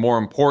have been more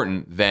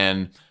important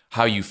than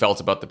how you felt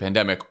about the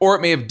pandemic, or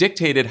it may have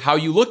dictated how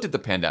you looked at the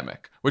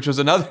pandemic, which was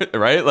another,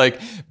 right?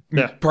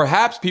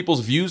 Perhaps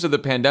people's views of the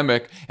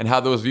pandemic and how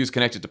those views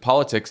connected to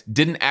politics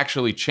didn't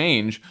actually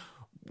change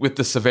with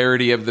the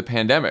severity of the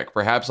pandemic.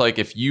 Perhaps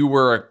if you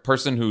were a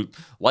person who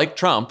liked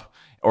Trump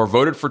or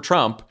voted for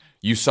Trump,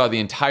 you saw the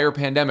entire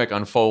pandemic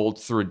unfold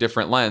through a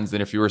different lens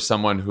than if you were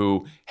someone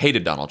who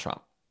hated Donald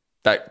Trump.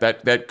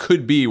 That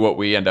could be what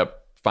we end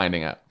up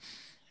finding out.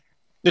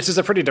 This is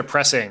a pretty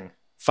depressing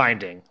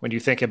finding when you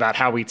think about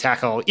how we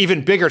tackle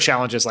even bigger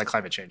challenges like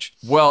climate change.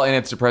 Well, and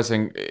it's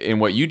depressing in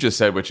what you just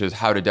said, which is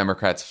how do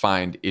Democrats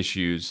find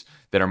issues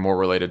that are more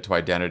related to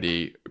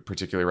identity,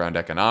 particularly around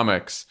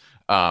economics,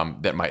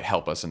 that might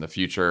help us in the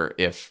future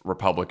if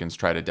Republicans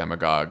try to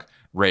demagogue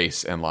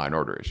race and law and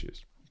order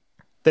issues.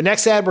 The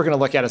next ad we're going to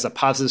look at is a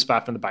positive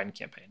spot from the Biden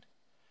campaign.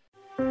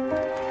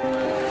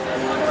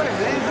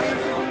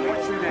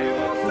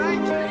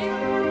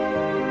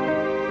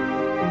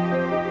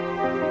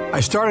 I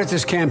started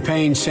this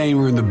campaign saying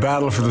we're in the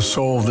battle for the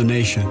soul of the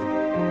nation.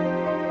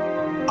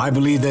 I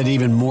believe that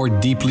even more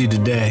deeply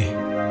today.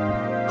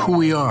 Who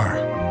we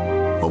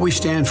are, what we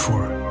stand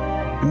for,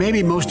 and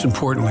maybe most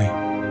importantly,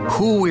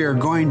 who we are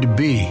going to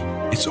be.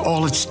 It's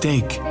all at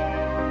stake.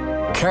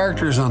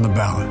 Character is on the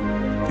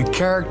ballot, the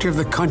character of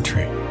the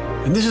country.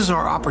 And this is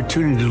our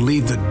opportunity to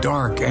leave the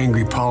dark,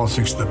 angry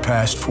politics of the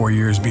past 4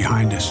 years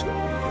behind us,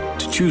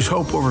 to choose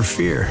hope over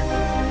fear,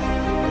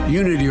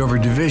 unity over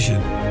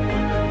division,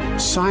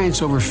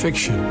 science over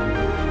fiction.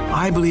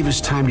 I believe it's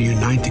time to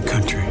unite the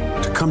country,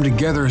 to come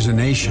together as a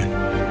nation.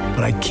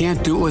 But I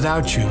can't do it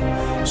without you,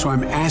 so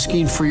I'm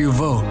asking for your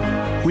vote.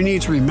 We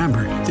need to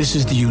remember, this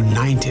is the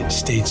United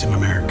States of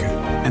America,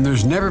 and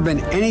there's never been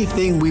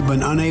anything we've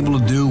been unable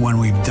to do when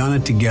we've done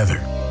it together.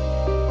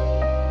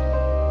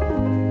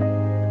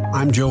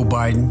 I'm Joe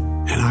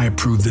Biden, and I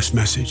approve this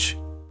message.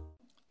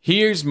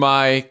 Here's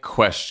my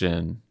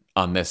question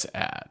on this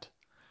ad.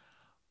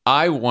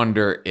 I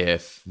wonder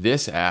if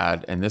this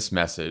ad and this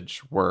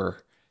message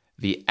were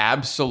the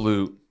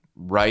absolute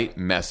right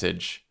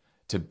message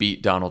to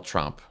beat Donald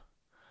Trump,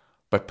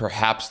 but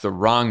perhaps the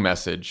wrong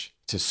message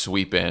to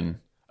sweep in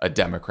a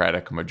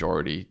Democratic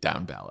majority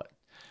down ballot.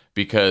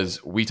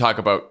 Because we talk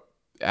about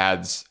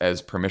ads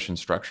as permission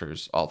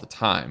structures all the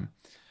time.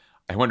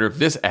 I wonder if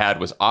this ad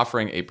was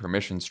offering a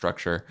permission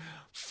structure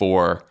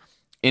for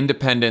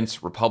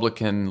independents,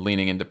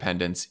 Republican-leaning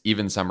independents,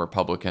 even some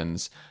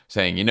Republicans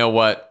saying, you know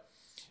what?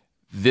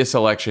 This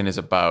election is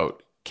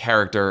about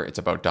character. It's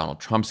about Donald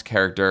Trump's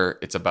character.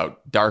 It's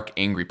about dark,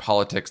 angry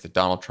politics that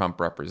Donald Trump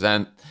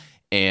represents.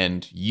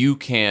 And you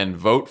can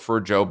vote for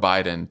Joe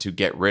Biden to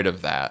get rid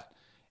of that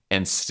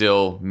and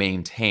still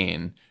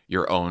maintain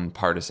your own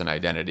partisan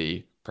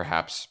identity,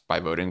 perhaps by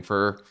voting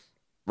for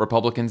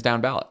Republicans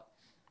down ballot.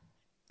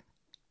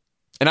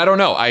 And I don't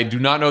know. I do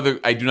not know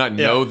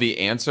the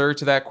answer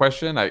to that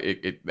question.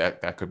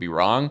 That could be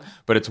wrong,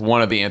 but it's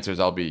one of the answers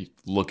I'll be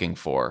looking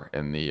for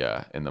in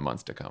the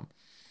months to come.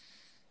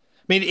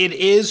 I mean, it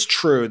is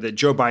true that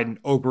Joe Biden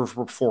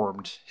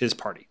overperformed his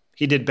party.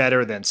 He did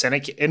better than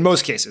Senate in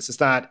most cases.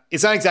 It's not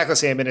exactly the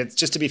same. And it's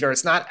just to be fair,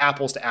 it's not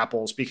apples to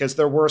apples because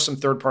there were some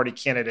third-party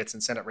candidates in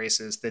Senate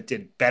races that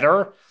did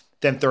better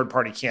than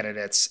third-party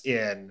candidates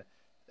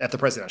at the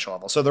presidential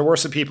level. So there were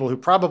some people who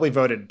probably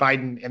voted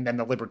Biden and then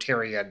the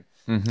Libertarian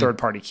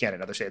third-party candidate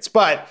in other states.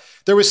 But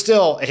there was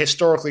still a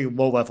historically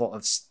low level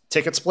of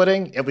ticket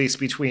splitting, at least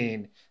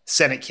between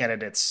Senate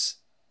candidates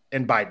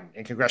and Biden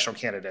and congressional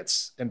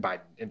candidates and Biden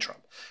and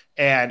Trump.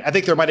 And I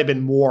think there might have been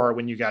more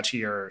when you got to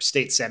your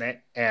state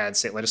Senate and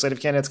state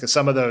legislative candidates, because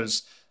some of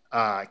those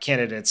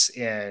candidates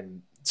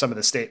in some of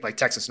the state like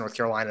Texas, North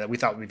Carolina, that we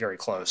thought would be very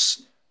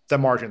close, the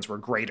margins were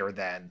greater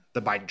than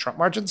the Biden-Trump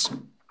margins.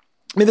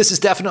 I mean, this is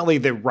definitely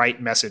the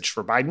right message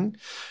for Biden.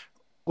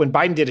 When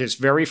Biden did his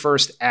very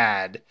first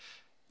ad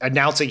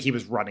announcing he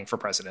was running for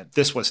president,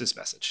 this was his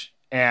message.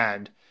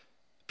 And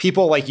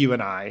people like you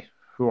and I,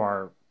 who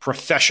are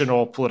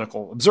professional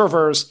political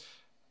observers,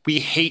 we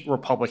hate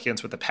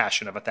Republicans with the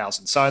passion of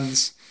 1,000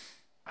 suns.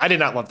 I did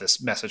not love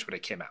this message when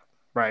it came out,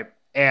 right?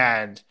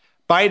 And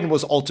Biden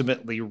was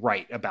ultimately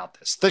right about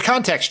this. The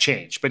context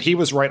changed, but he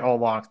was right all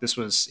along.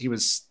 He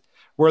was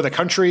where the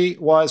country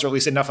was, or at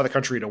least enough of the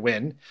country to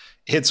win.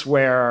 It's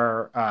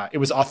where it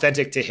was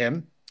authentic to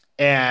him,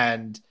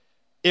 and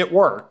it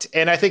worked.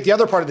 And I think the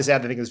other part of this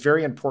ad that I think is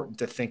very important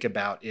to think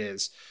about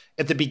is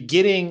at the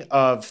beginning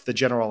of the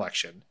general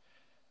election,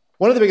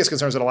 one of the biggest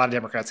concerns that a lot of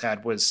Democrats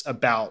had was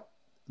about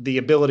the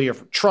ability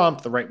of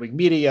Trump, the right-wing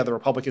media, the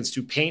Republicans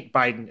to paint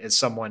Biden as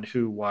someone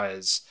who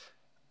was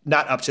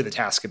not up to the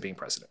task of being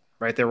president,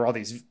 right? There were all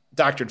these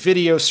doctored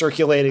videos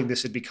circulating.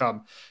 This had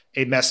become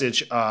a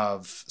message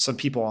of some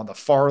people on the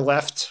far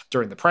left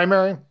during the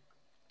primary.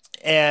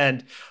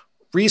 And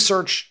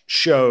research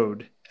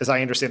showed, as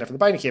I understand it from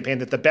the Biden campaign,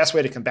 that the best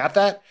way to combat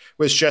that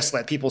was just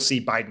let people see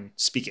Biden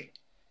speaking.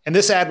 And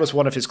this ad was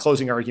one of his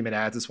closing argument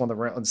ads. It's one of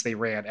the ones they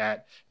ran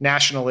at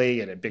nationally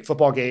and at big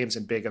football games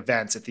and big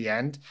events at the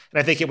end.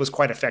 And I think it was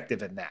quite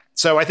effective in that.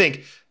 So I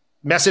think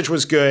message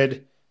was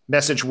good,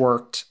 message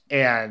worked,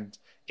 and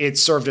it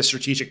served a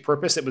strategic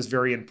purpose that was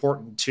very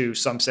important to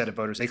some set of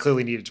voters they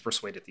clearly needed to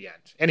persuade at the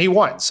end. And he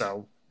won,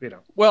 so, you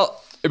know.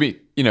 Well, I mean,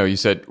 you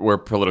said we're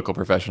political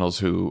professionals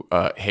who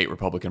hate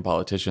Republican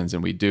politicians,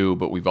 and we do,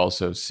 but we've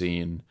also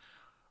seen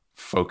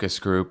focus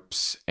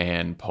groups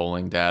and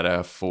polling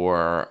data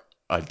for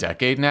a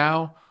decade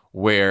now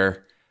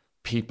where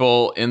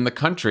people in the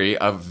country,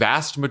 a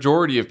vast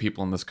majority of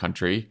people in this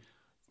country,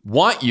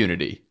 want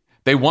unity.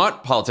 They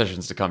want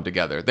politicians to come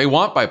together. They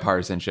want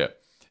bipartisanship.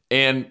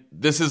 And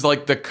this is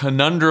like the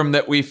conundrum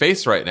that we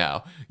face right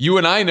now. You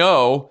and I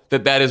know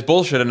that is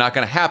bullshit and not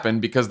going to happen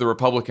because the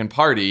Republican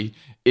Party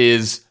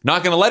is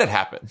not going to let it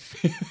happen.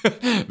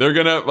 They're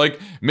going to,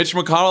 like, Mitch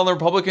McConnell and the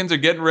Republicans are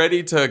getting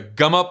ready to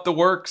gum up the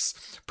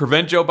works,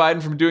 prevent Joe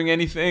Biden from doing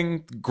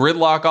anything,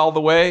 gridlock all the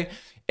way.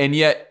 And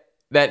yet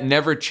that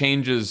never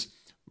changes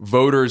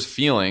voters'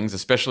 feelings,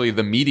 especially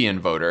the median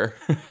voter,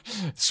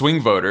 swing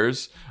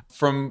voters,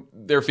 from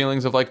their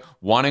feelings of like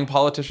wanting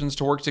politicians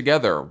to work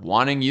together,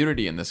 wanting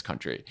unity in this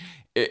country.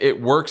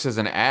 It works as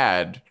an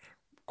ad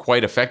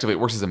quite effectively. It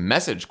works as a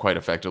message quite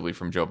effectively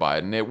from Joe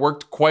Biden. It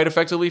worked quite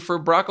effectively for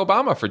Barack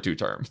Obama for 2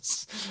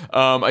 terms.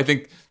 I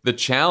think the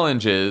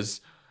challenge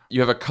is you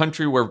have a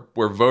country where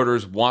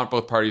voters want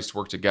both parties to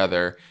work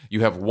together.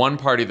 You have one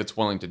party that's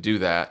willing to do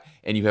that,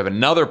 and you have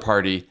another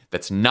party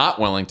that's not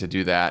willing to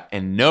do that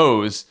and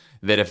knows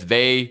that if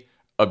they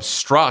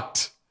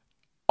obstruct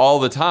all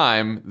the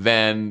time,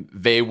 then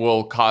they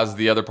will cause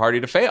the other party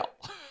to fail.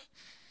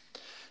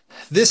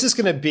 This is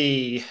going to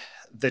be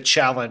the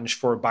challenge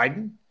for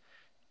Biden,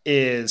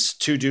 is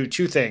to do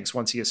 2 things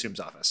once he assumes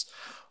office.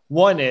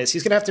 One is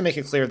he's going to have to make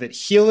it clear that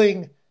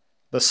healing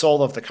the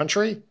soul of the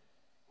country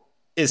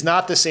is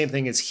not the same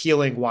thing as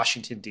healing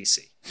Washington,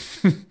 D.C.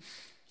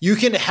 You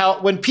can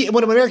help when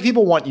American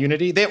people want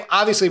unity. They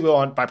obviously will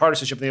want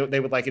bipartisanship. They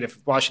would like it if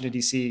Washington,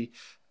 D.C.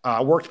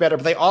 Worked better,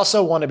 but they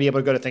also want to be able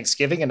to go to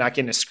Thanksgiving and not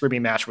get in a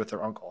screaming match with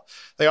their uncle.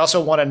 They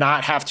also want to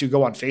not have to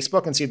go on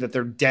Facebook and see that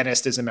their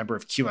dentist is a member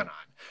of QAnon.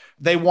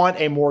 They want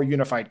a more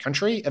unified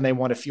country, and they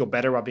want to feel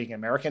better about being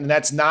American. And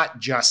that's not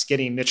just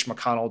getting Mitch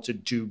McConnell to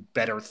do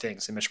better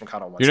things than Mitch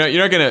McConnell wants.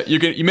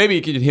 Maybe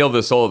you can heal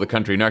the soul of the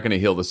country. You're not going to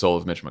heal the soul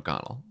of Mitch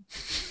McConnell.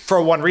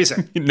 For one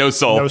reason. No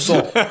soul. No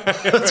soul.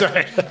 That's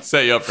right.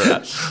 Set you up for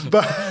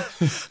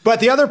that. But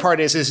the other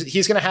part is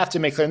he's going to have to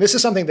make clear, and this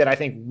is something that I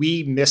think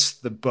we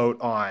missed the boat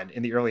on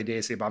in the early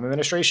days of the Obama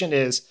administration,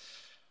 is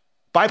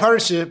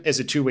bipartisanship is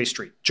a 2-way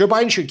street. Joe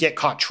Biden should get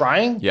caught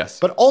trying.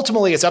 Yes. But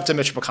ultimately, it's up to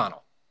Mitch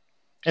McConnell.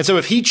 And so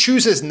if he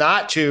chooses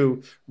not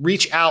to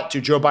reach out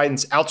to Joe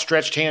Biden's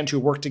outstretched hand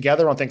to work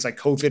together on things like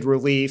COVID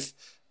relief,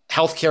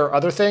 healthcare,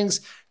 other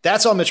things,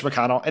 that's on Mitch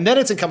McConnell. And then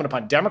it's incumbent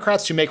upon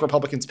Democrats to make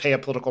Republicans pay a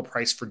political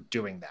price for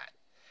doing that.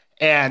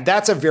 And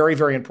that's a very,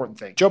 very important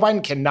thing. Joe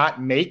Biden cannot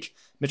make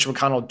Mitch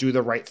McConnell do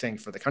the right thing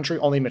for the country.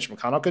 Only Mitch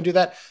McConnell can do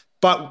that.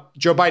 But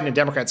Joe Biden and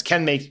Democrats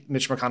can make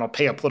Mitch McConnell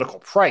pay a political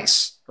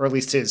price, or at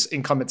least his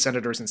incumbent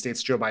senators in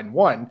states Joe Biden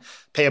won,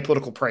 pay a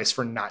political price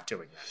for not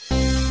doing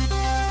that.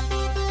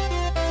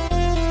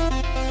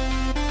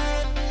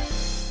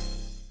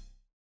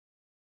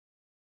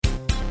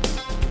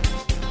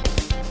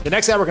 The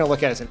next ad we're going to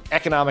look at is an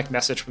economic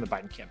message from the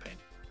Biden campaign.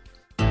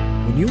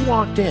 When you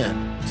walked in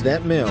to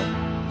that mill,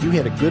 you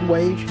had a good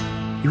wage,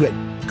 you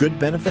had good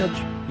benefits,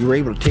 you were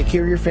able to take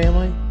care of your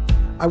family.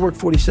 I worked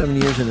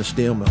 47 years in a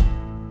steel mill.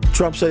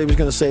 Trump said he was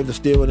going to save the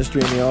steel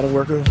industry and the auto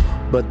workers,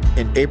 but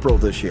in April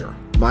this year,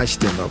 my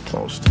steel mill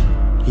closed.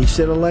 He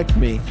said, elect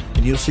me,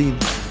 and you'll see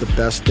the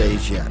best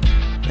days yet.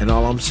 And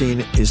all I'm seeing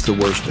is the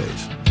worst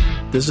days.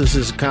 This is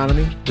his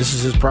economy. This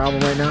is his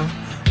problem right now.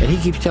 And he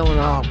keeps telling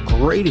how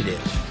great it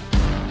is.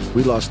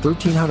 We lost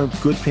 1,300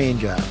 good-paying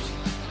jobs.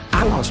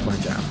 I lost my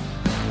job.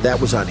 That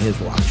was on his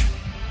watch.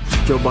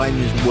 Joe Biden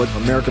is what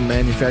American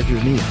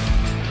manufacturers need.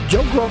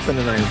 Joe grew up in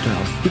an iron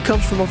town. He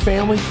comes from a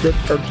family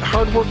that are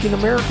hardworking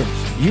Americans,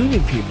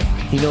 union people.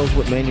 He knows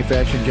what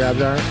manufacturing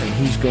jobs are, and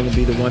he's going to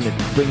be the one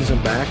that brings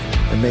them back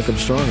and make them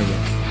strong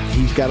again.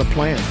 He's got a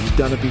plan. He's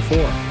done it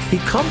before. He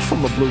comes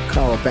from a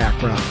blue-collar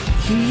background.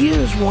 He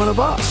is one of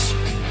us.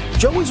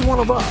 Joe is one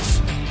of us.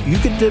 You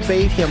can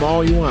debate him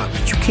all you want,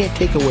 but you can't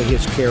take away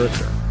his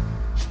character.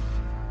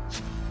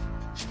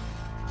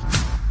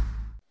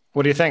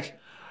 What do you think?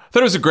 I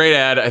thought it was a great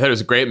ad. I thought it was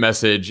a great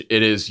message.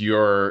 It is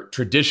your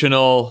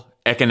traditional,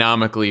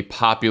 economically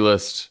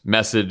populist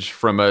message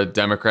from a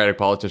Democratic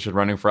politician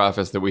running for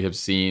office that we have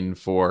seen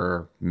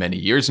for many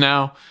years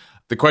now.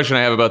 The question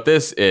I have about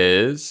this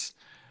is,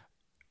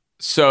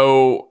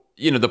 so,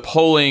 the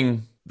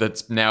polling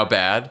that's now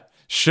bad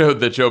showed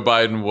that Joe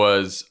Biden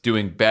was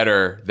doing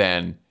better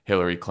than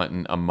Hillary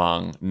Clinton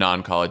among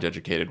non-college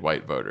educated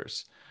white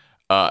voters.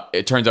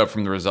 It turns out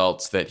from the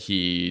results that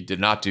he did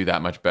not do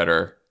that much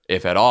better,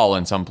 if at all,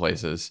 in some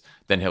places,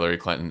 than Hillary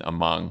Clinton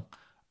among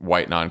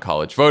white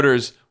non-college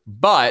voters.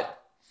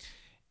 But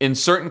in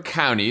certain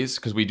counties,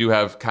 because we do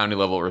have county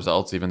level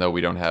results, even though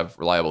we don't have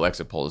reliable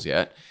exit polls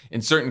yet,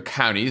 in certain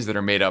counties that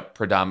are made up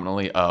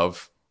predominantly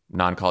of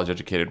non-college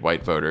educated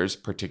white voters,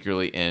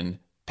 particularly in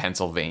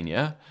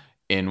Pennsylvania,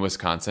 in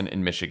Wisconsin,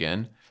 in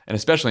Michigan, and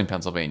especially in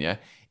Pennsylvania,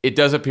 it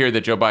does appear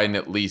that Joe Biden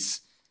at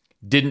least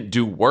didn't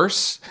do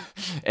worse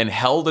and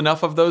held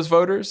enough of those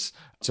voters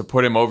to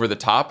put him over the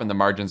top. And the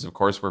margins, of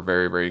course, were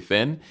very, very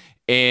thin.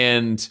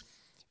 And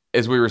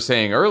as we were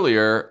saying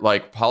earlier,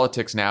 like,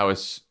 politics now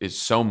is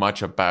so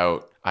much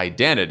about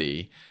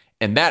identity.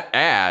 And that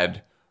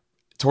ad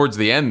towards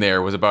the end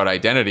there was about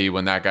identity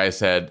when that guy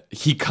said,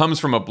 he comes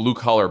from a blue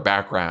collar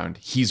background.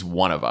 He's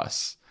one of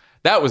us.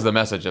 That was the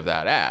message of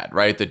that ad,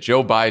 right? That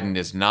Joe Biden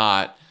is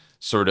not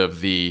sort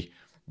of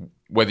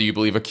whether you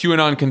believe a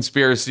QAnon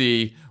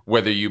conspiracy,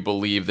 whether you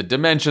believe the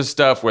dementia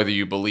stuff, whether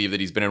you believe that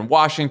he's been in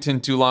Washington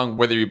too long,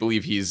 whether you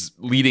believe he's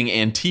leading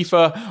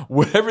Antifa,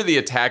 whatever the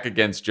attack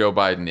against Joe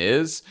Biden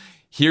is,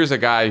 here's a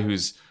guy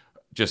who's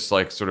just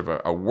like sort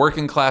of a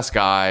working class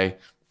guy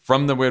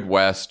from the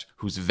Midwest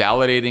who's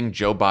validating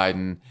Joe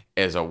Biden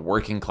as a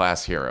working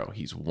class hero.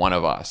 He's one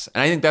of us.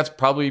 And I think that's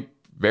probably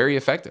very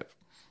effective.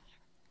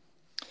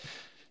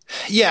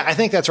 Yeah, I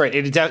think that's right.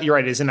 You're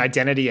right. It is an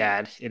identity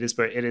ad. It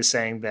is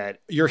saying that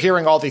you're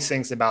hearing all these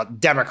things about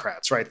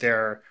Democrats, right?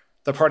 They're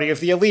the party of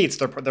the elites,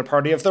 they're the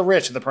party of the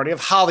rich, the party of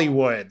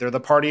Hollywood, they're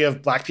the party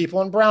of black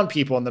people and brown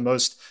people, and the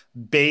most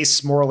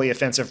base, morally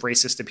offensive,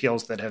 racist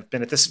appeals that have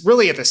been at the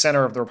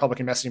center of the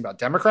Republican messaging about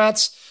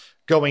Democrats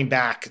going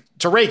back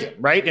to Reagan,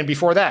 right? And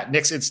before that,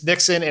 it's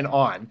Nixon and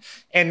on.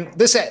 And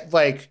this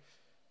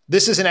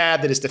is an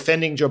ad that is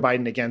defending Joe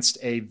Biden against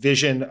a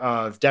vision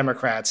of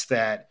Democrats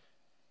that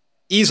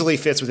easily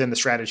fits within the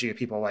strategy of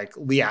people like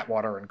Lee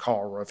Atwater and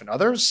Karl Rove and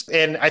others.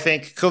 And I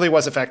think clearly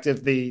was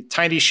effective. The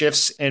tiny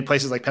shifts in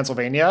places like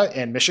Pennsylvania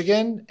and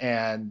Michigan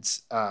and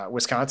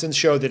Wisconsin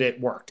show that it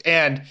worked.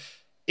 And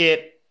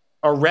it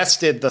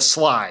arrested the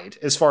slide,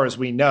 as far as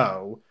we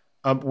know,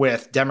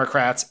 with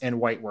Democrats and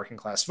white working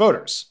class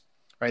voters.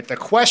 Right? The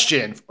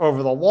question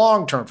over the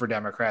long term for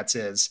Democrats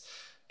is,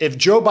 if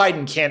Joe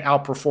Biden can't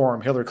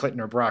outperform Hillary Clinton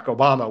or Barack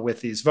Obama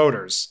with these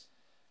voters,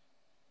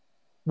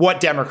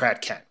 what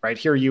Democrat can, right?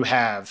 Here you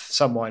have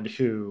someone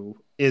who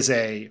is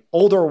a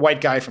older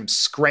white guy from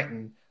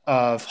Scranton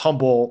of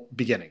humble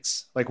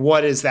beginnings. Like,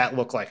 what does that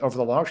look like over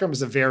the long term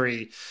is a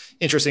very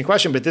interesting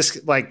question. But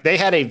they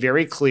had a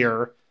very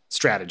clear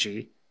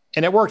strategy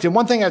and it worked. And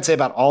one thing I'd say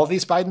about all of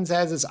these Biden's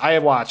ads is I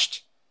have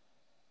watched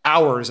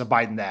hours of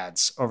Biden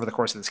ads over the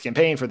course of this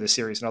campaign for this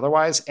series and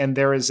otherwise. And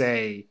there is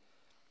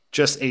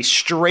just a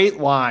straight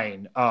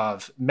line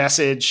of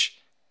message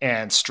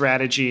and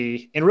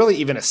strategy and really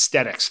even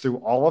aesthetics through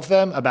all of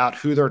them about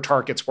who their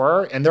targets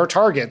were. And their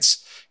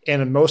targets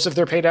in most of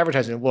their paid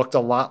advertising looked a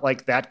lot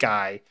like that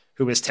guy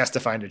who was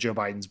testifying to Joe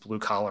Biden's blue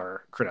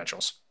collar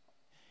credentials.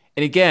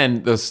 And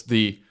again,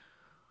 the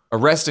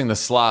arresting the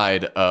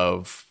slide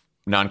of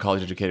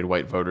non-college educated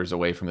white voters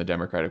away from the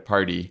Democratic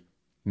Party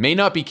may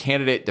not be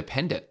candidate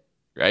dependent,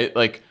 right?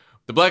 Like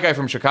the black guy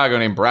from Chicago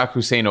named Barack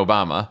Hussein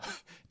Obama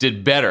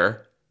did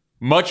better,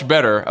 much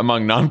better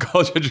among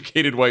non-college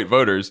educated white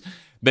voters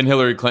than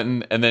Hillary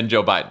Clinton and then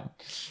Joe Biden.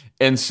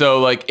 And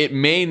so it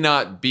may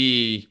not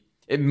be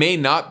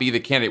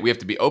the candidate. We have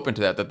to be open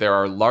to that there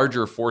are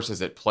larger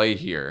forces at play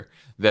here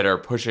that are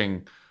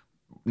pushing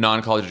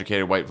non-college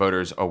educated white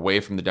voters away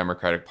from the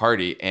Democratic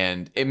Party.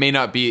 And it may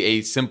not be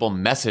a simple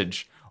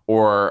message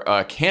or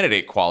a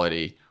candidate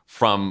quality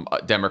from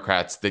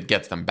Democrats that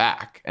gets them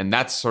back. And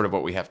that's sort of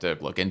what we have to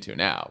look into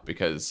now,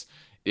 because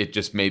it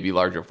just may be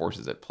larger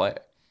forces at play.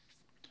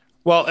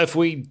 Well, if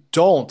we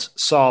don't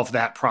solve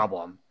that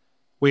problem,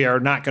 we are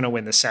not going to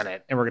win the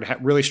Senate, and we're going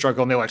to really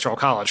struggle in the Electoral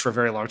College for a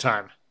very long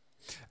time.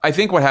 I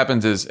think what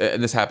happens is,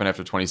 and this happened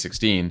after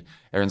 2016,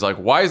 everyone's like,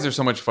 why is there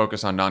so much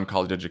focus on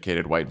non-college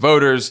educated white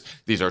voters?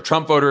 These are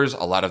Trump voters.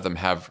 A lot of them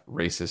have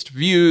racist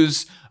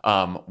views.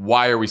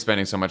 Why are we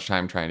spending so much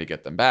time trying to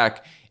get them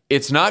back?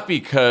 It's not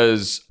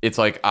because it's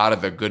out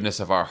of the goodness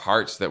of our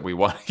hearts that we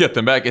want to get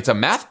them back. It's a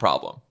math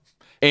problem.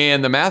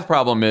 And the math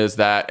problem is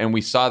that, and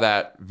we saw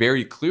that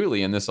very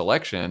clearly in this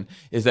election,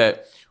 is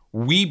that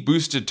we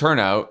boosted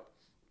turnout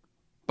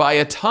by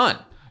a ton.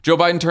 Joe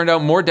Biden turned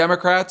out more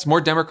Democrats, more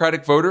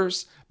Democratic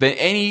voters than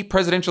any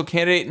presidential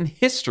candidate in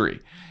history.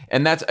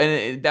 And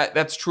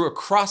that's true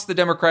across the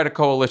Democratic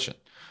coalition.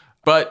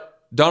 But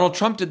Donald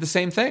Trump did the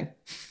same thing.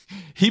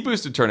 He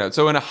boosted turnout.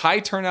 So in a high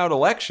turnout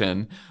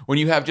election, when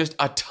you have just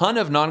a ton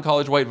of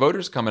non-college white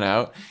voters coming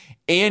out,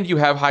 and you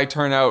have high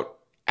turnout,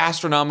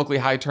 astronomically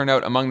high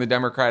turnout among the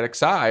Democratic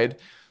side,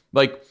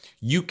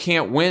 you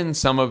can't win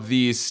some of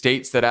these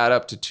states that add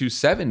up to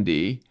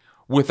 270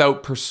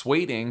 without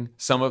persuading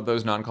some of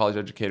those non-college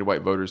educated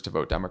white voters to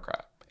vote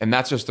Democrat. And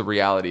that's just the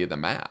reality of the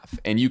math.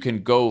 And you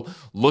can go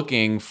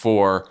looking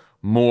for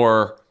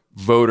more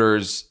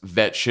voters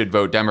that should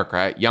vote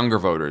Democrat, younger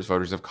voters,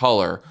 voters of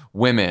color,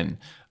 women.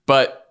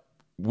 But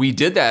we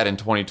did that in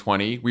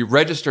 2020. We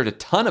registered a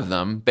ton of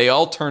them. They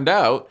all turned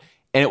out,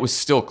 and it was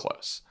still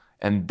close.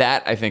 And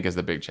that, I think, is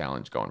the big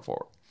challenge going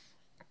forward.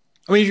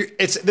 I mean,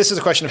 this is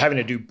a question of having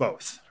to do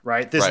both,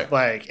 right?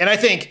 And I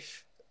think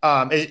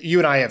you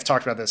and I have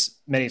talked about this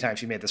many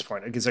times. You made this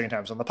point a gazillion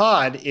times on the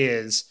pod,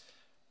 is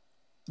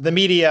the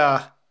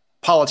media,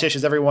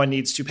 politicians, everyone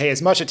needs to pay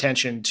as much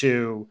attention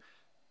to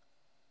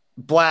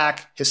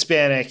Black,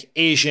 Hispanic,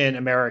 Asian,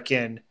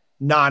 American,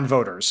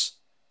 non-voters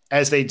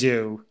as they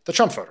do the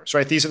Trump voters,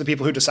 right? These are the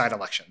people who decide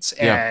elections.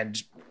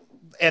 And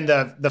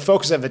the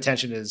focus of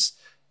attention is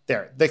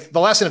there. The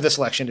lesson of this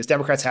election is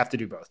Democrats have to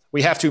do both.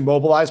 We have to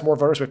mobilize more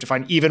voters. We have to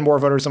find even more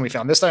voters than we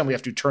found this time. We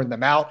have to turn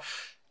them out.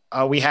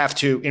 We have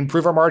to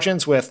improve our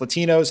margins with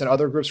Latinos and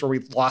other groups where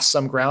we've lost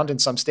some ground in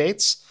some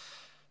states.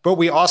 But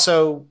we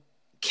also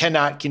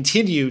cannot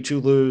continue to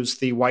lose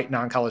the white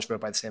non-college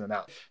vote by the same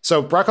amount.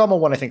 So Barack Obama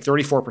won, I think,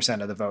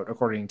 34% of the vote,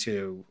 according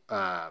to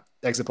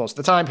exit polls at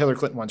the time. Hillary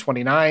Clinton won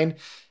 29%.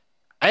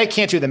 I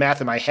can't do the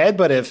math in my head,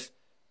 but if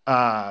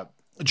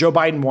Joe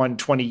Biden won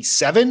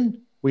 27%,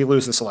 we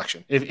lose this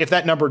election. If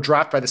that number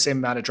dropped by the same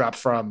amount it dropped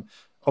from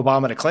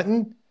Obama to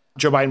Clinton,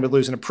 Joe Biden would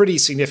lose in a pretty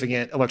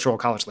significant electoral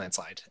college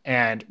landslide.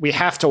 And we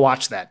have to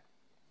watch that.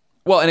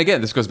 Well, and again,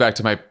 this goes back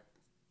to my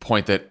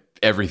point that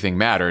everything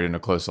mattered in a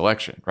close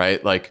election,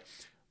 right?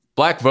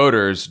 Black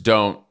voters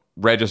don't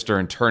register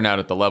and turn out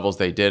at the levels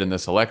they did in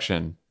this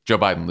election, Joe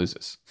Biden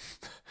loses.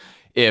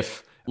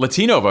 If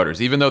Latino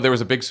voters, even though there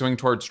was a big swing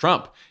towards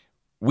Trump,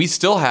 we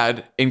still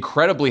had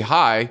incredibly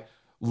high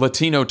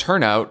Latino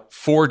turnout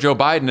for Joe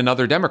Biden and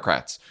other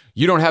Democrats.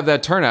 You don't have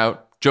that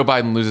turnout, Joe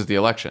Biden loses the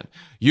election.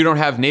 You don't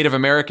have Native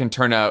American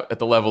turnout at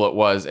the level it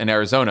was in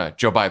Arizona,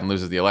 Joe Biden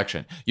loses the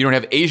election. You don't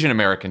have Asian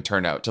American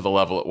turnout to the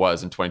level it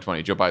was in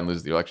 2020, Joe Biden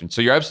loses the election.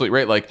 So you're absolutely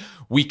right. Like,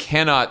 we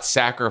cannot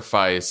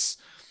sacrifice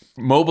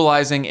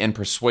mobilizing and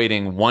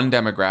persuading one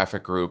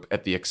demographic group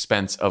at the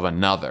expense of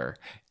another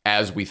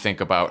as we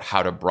think about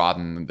how to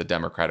broaden the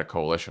Democratic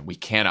coalition. We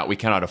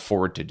cannot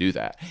afford to do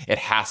that. It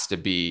has to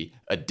be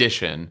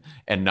addition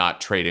and not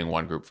trading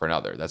one group for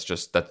another.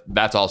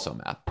 That's also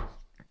math.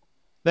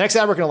 The next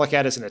ad we're going to look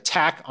at is an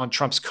attack on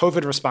Trump's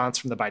COVID response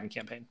from the Biden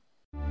campaign.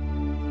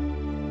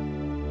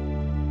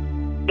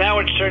 Now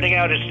it's turning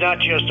out it's not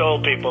just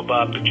old people,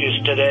 Bob,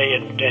 because today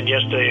and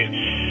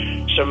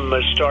yesterday some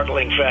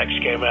startling facts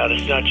came out.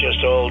 It's not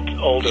just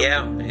older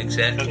young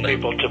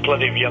people, to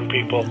plenty of young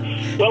people.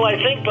 Well,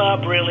 I think,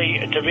 Bob, really,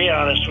 to be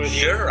honest with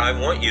you, sure, I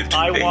want you to.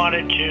 I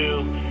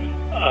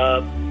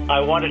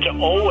wanted to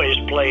always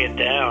play it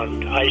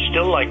down. I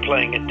still like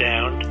playing it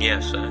down.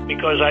 Yes, sir.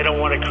 Because I don't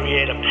want to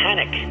create a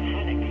panic.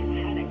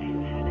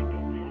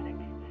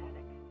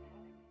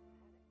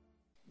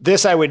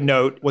 This, I would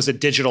note, was a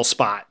digital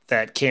spot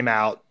that came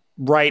out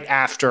right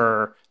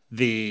after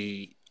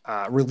the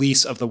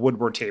release of the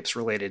Woodward tapes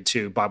related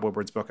to Bob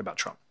Woodward's book about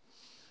Trump.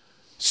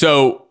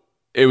 So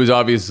it was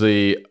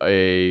obviously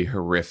a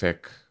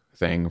horrific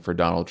thing for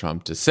Donald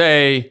Trump to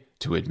say,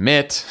 to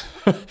admit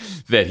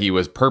that he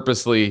was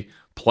purposely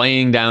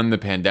playing down the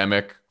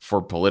pandemic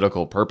for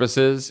political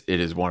purposes. It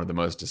is one of the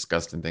most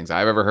disgusting things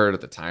I've ever heard.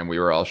 At the time, we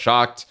were all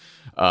shocked,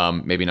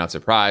 maybe not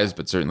surprised,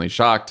 but certainly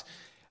shocked.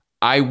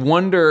 I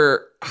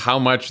wonder how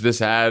much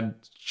this ad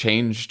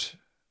changed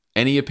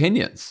any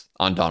opinions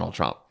on Donald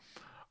Trump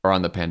or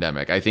on the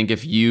pandemic. I think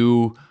if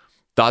you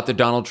thought that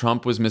Donald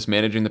Trump was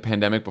mismanaging the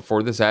pandemic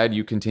before this ad,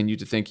 you continue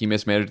to think he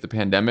mismanaged the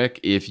pandemic.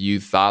 If you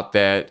thought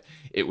that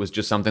it was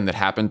just something that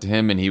happened to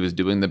him and he was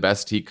doing the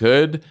best he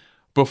could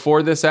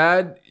before this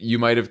ad, you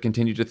might have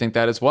continued to think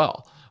that as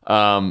well.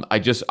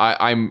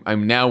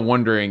 I'm now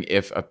wondering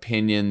if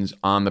opinions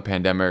on the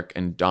pandemic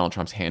and Donald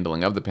Trump's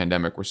handling of the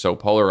pandemic were so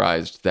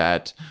polarized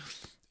that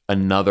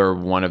another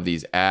one of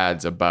these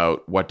ads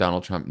about what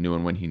Donald Trump knew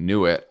and when he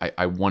knew it,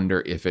 I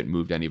wonder if it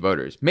moved any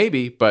voters.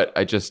 Maybe, but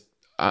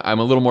I'm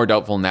a little more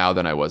doubtful now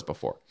than I was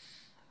before.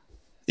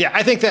 Yeah,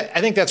 I think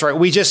that's right.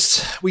 We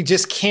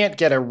just can't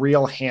get a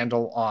real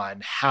handle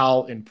on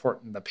how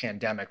important the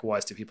pandemic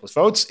was to people's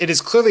votes. It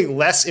is clearly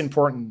less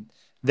important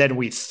than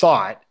we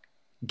thought,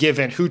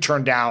 given who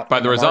turned out by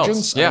the results.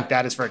 Margins. I think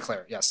that is very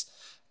clear. Yes,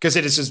 because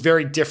it is just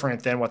very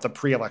different than what the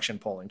pre-election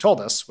polling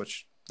told us,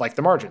 which, like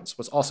the margins,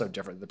 was also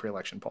different than the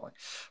pre-election polling.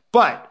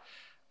 But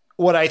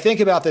what I think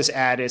about this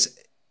ad is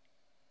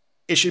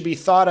it should be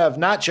thought of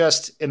not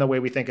just in the way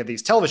we think of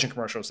these television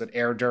commercials that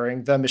air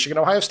during the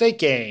Michigan-Ohio State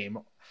game.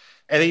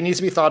 I think it needs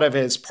to be thought of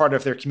as part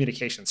of their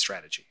communication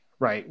strategy,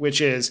 right?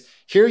 Which is,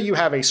 here you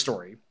have a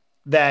story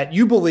that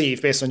you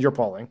believe, based on your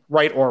polling,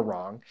 right or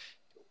wrong,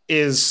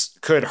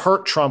 could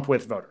hurt Trump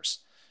with voters.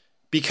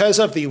 Because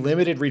of the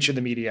limited reach of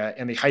the media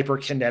and the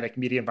hyperkinetic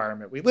media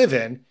environment we live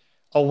in,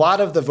 a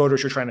lot of the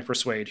voters you're trying to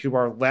persuade who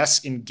are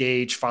less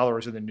engaged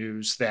followers of the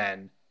news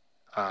than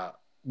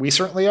we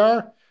certainly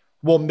are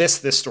will miss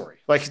this story.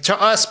 Like,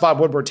 to us, Bob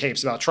Woodward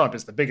tapes about Trump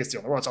is the biggest deal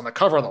in the world. It's on the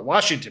cover of the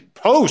Washington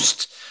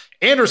Post.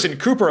 Anderson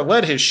Cooper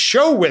led his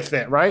show with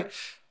it, right?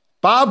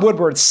 Bob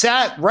Woodward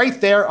sat right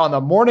there on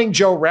the Morning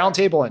Joe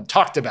roundtable and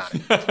talked about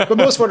it. But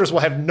most voters will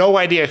have no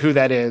idea who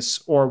that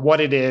is or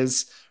what it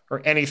is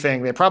or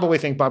anything. They probably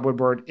think Bob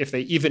Woodward, if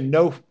they even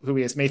know who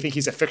he is, may think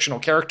he's a fictional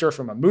character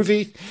from a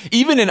movie.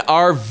 Even in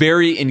our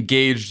very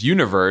engaged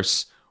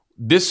universe,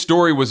 this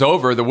story was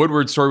over. The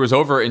Woodward story was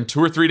over in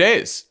 2 or 3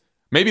 days,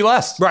 maybe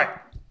less. Right.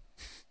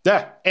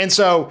 Yeah. And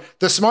so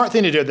the smart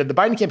thing to do that the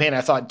Biden campaign,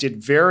 I thought,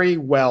 did very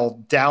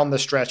well down the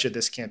stretch of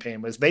this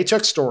campaign was they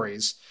took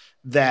stories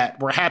that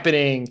were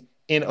happening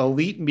in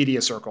elite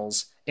media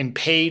circles and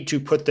paid to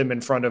put them in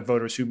front of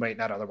voters who might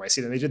not otherwise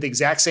see them. They did the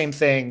exact same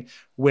thing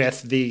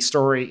with the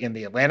story in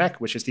The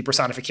Atlantic, which is the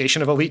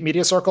personification of elite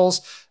media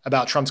circles,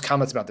 about Trump's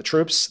comments about the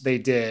troops. They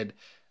did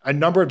a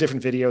number of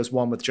different videos,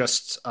 one with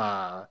just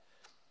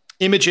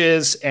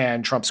images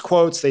and Trump's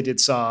quotes. They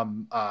did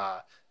some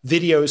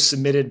videos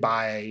submitted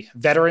by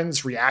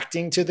veterans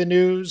reacting to the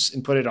news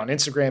and put it on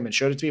Instagram and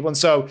showed it to people. And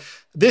so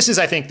this is,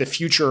 I think, the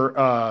future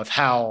of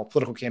how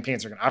political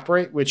campaigns are going to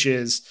operate, which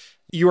is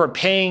you are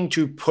paying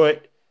to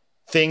put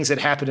things that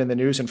happen in the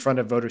news in front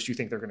of voters you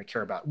think they're going to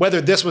care about.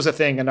 Whether this was a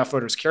thing enough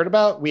voters cared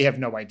about, we have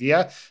no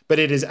idea. But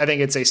it is, I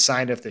think it's a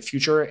sign of the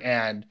future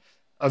and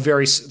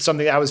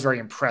something I was very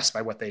impressed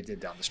by what they did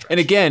down the stretch. And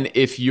again,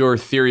 if your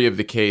theory of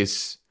the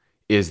case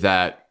is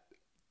that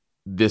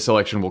this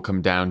election will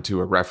come down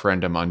to a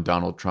referendum on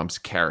Donald Trump's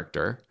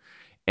character,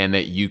 and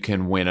that you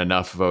can win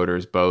enough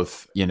voters,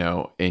 both,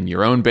 in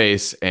your own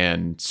base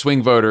and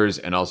swing voters,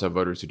 and also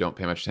voters who don't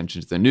pay much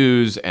attention to the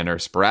news and are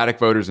sporadic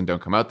voters and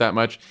don't come out that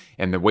much.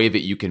 And the way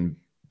that you can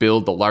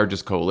build the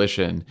largest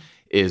coalition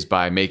is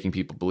by making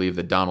people believe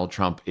that Donald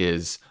Trump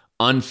is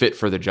unfit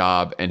for the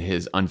job, and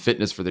his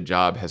unfitness for the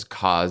job has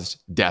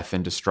caused death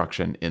and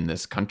destruction in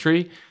this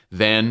country.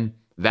 Then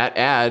that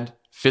ad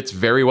fits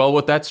very well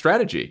with that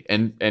strategy.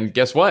 And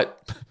guess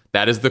what?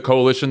 That is the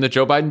coalition that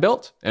Joe Biden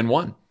built and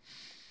won.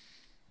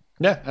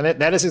 Yeah, and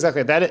that is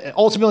exactly that.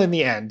 Ultimately, in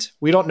the end,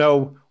 we don't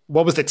know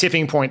what was the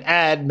tipping point: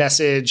 ad,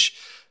 message,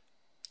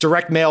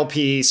 direct mail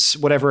piece,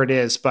 whatever it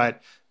is.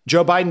 But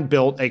Joe Biden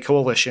built a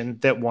coalition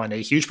that won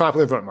a huge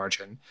popular vote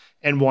margin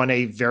and won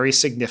a very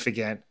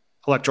significant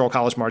electoral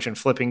college margin,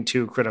 flipping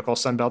to critical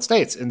Sunbelt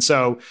states. And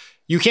so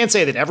you can't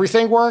say that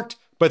everything worked,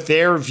 but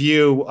their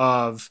view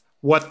of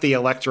what the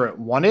electorate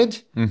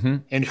wanted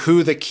and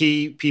who the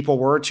key people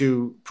were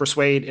to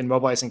persuade and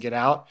mobilize and get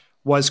out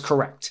was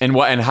correct.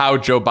 And how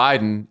Joe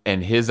Biden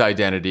and his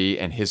identity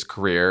and his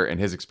career and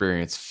his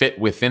experience fit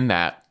within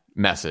that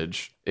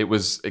message, it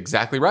was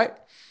exactly right.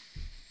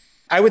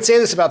 I would say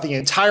this about the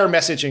entire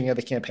messaging of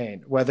the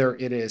campaign, whether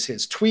it is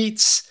his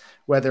tweets,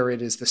 whether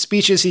it is the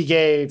speeches he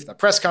gave, the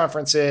press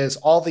conferences,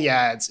 all the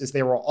ads, is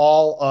they were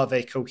all of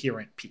a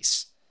coherent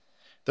piece.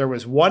 There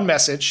was one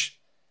message.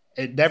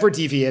 It never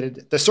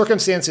deviated. The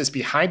circumstances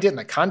behind it and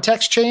the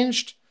context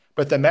changed,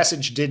 but the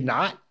message did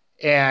not.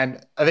 And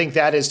I think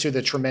that is to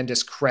the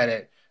tremendous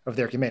credit of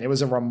their campaign. It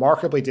was a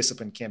remarkably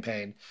disciplined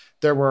campaign.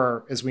 There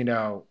were, as we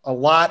know, a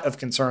lot of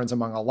concerns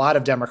among a lot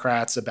of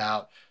Democrats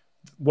about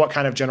what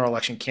kind of general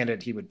election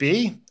candidate he would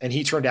be. And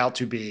he turned out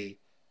to be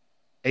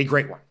a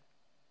great one.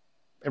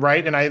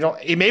 Right? And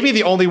he may be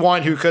the only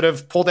one who could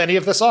have pulled any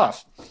of this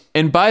off.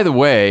 And by the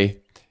way,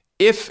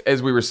 if,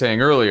 as we were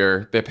saying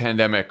earlier, the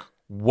pandemic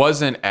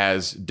wasn't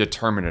as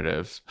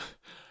determinative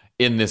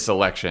in this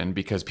election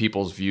because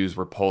people's views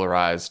were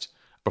polarized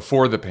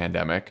before the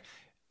pandemic,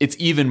 it's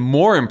even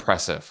more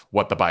impressive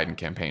what the Biden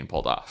campaign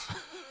pulled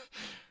off.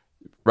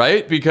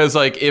 Right? Because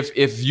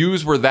if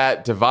views were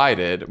that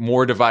divided,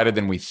 more divided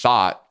than we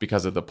thought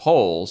because of the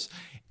polls,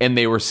 and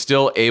they were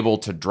still able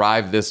to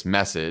drive this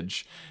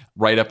message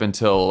right up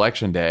until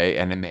Election Day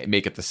and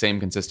make it the same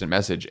consistent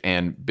message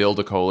and build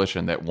a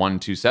coalition that won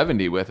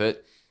 270 with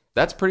it,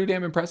 that's pretty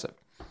damn impressive.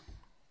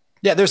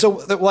 Yeah,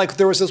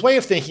 there was this way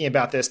of thinking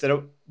about this,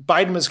 that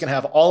Biden was going to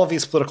have all of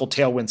these political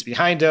tailwinds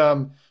behind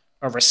him,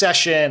 a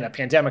recession, a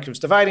pandemic that was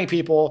dividing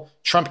people,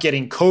 Trump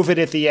getting COVID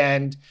at the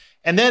end.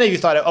 And then you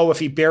thought, if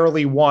he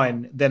barely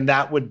won, then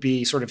that would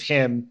be sort of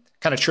him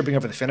kind of tripping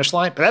over the finish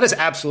line. But that is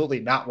absolutely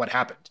not what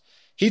happened.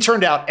 He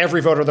turned out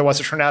every voter there was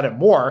to turn out and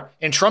more,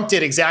 and Trump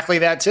did exactly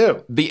that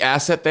too. The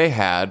asset they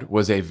had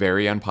was a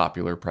very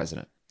unpopular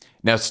president.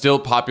 Now, still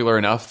popular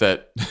enough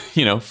that,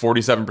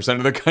 47%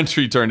 of the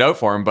country turned out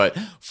for him. But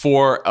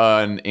for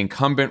an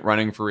incumbent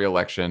running for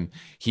re-election,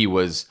 he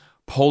was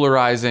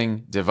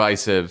polarizing,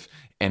 divisive,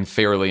 and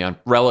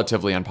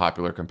relatively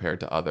unpopular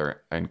compared to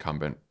other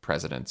incumbent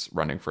presidents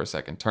running for a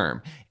second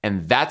term.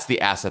 And that's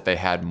the asset they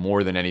had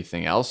more than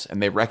anything else.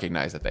 And they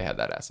recognized that they had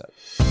that asset.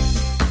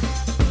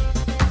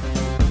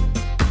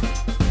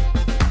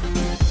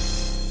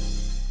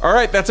 All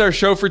right, that's our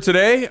show for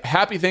today.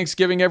 Happy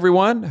Thanksgiving,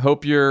 everyone.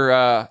 Hope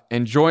you're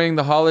enjoying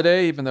the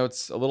holiday, even though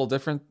it's a little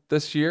different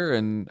this year,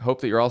 and hope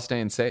that you're all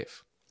staying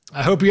safe.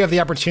 I hope you have the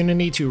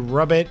opportunity to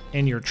rub it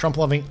in your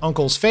Trump-loving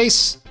uncle's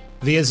face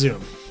via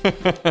Zoom.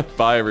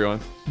 Bye, everyone.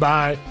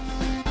 Bye.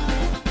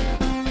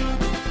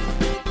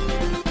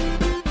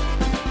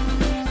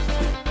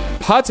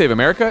 Pod Save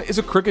America is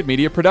a Crooked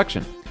Media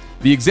production.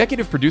 The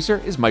executive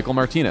producer is Michael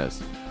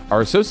Martinez.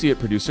 Our associate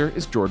producer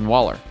is Jordan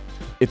Waller.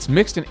 It's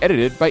mixed and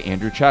edited by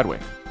Andrew Chadwick.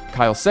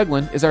 Kyle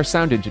Seglin is our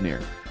sound engineer.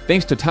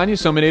 Thanks to Tanya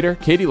Sominator,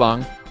 Katie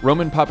Long,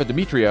 Roman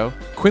Papadimitriou,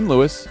 Quinn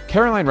Lewis,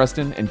 Caroline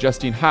Rustin, and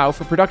Justine Howe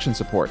for production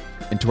support.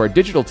 And to our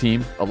digital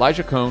team,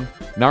 Elijah Cohn,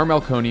 Nar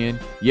Melkonian,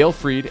 Yale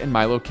Freed, and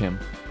Milo Kim,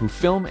 who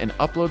film and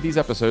upload these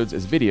episodes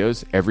as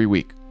videos every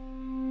week.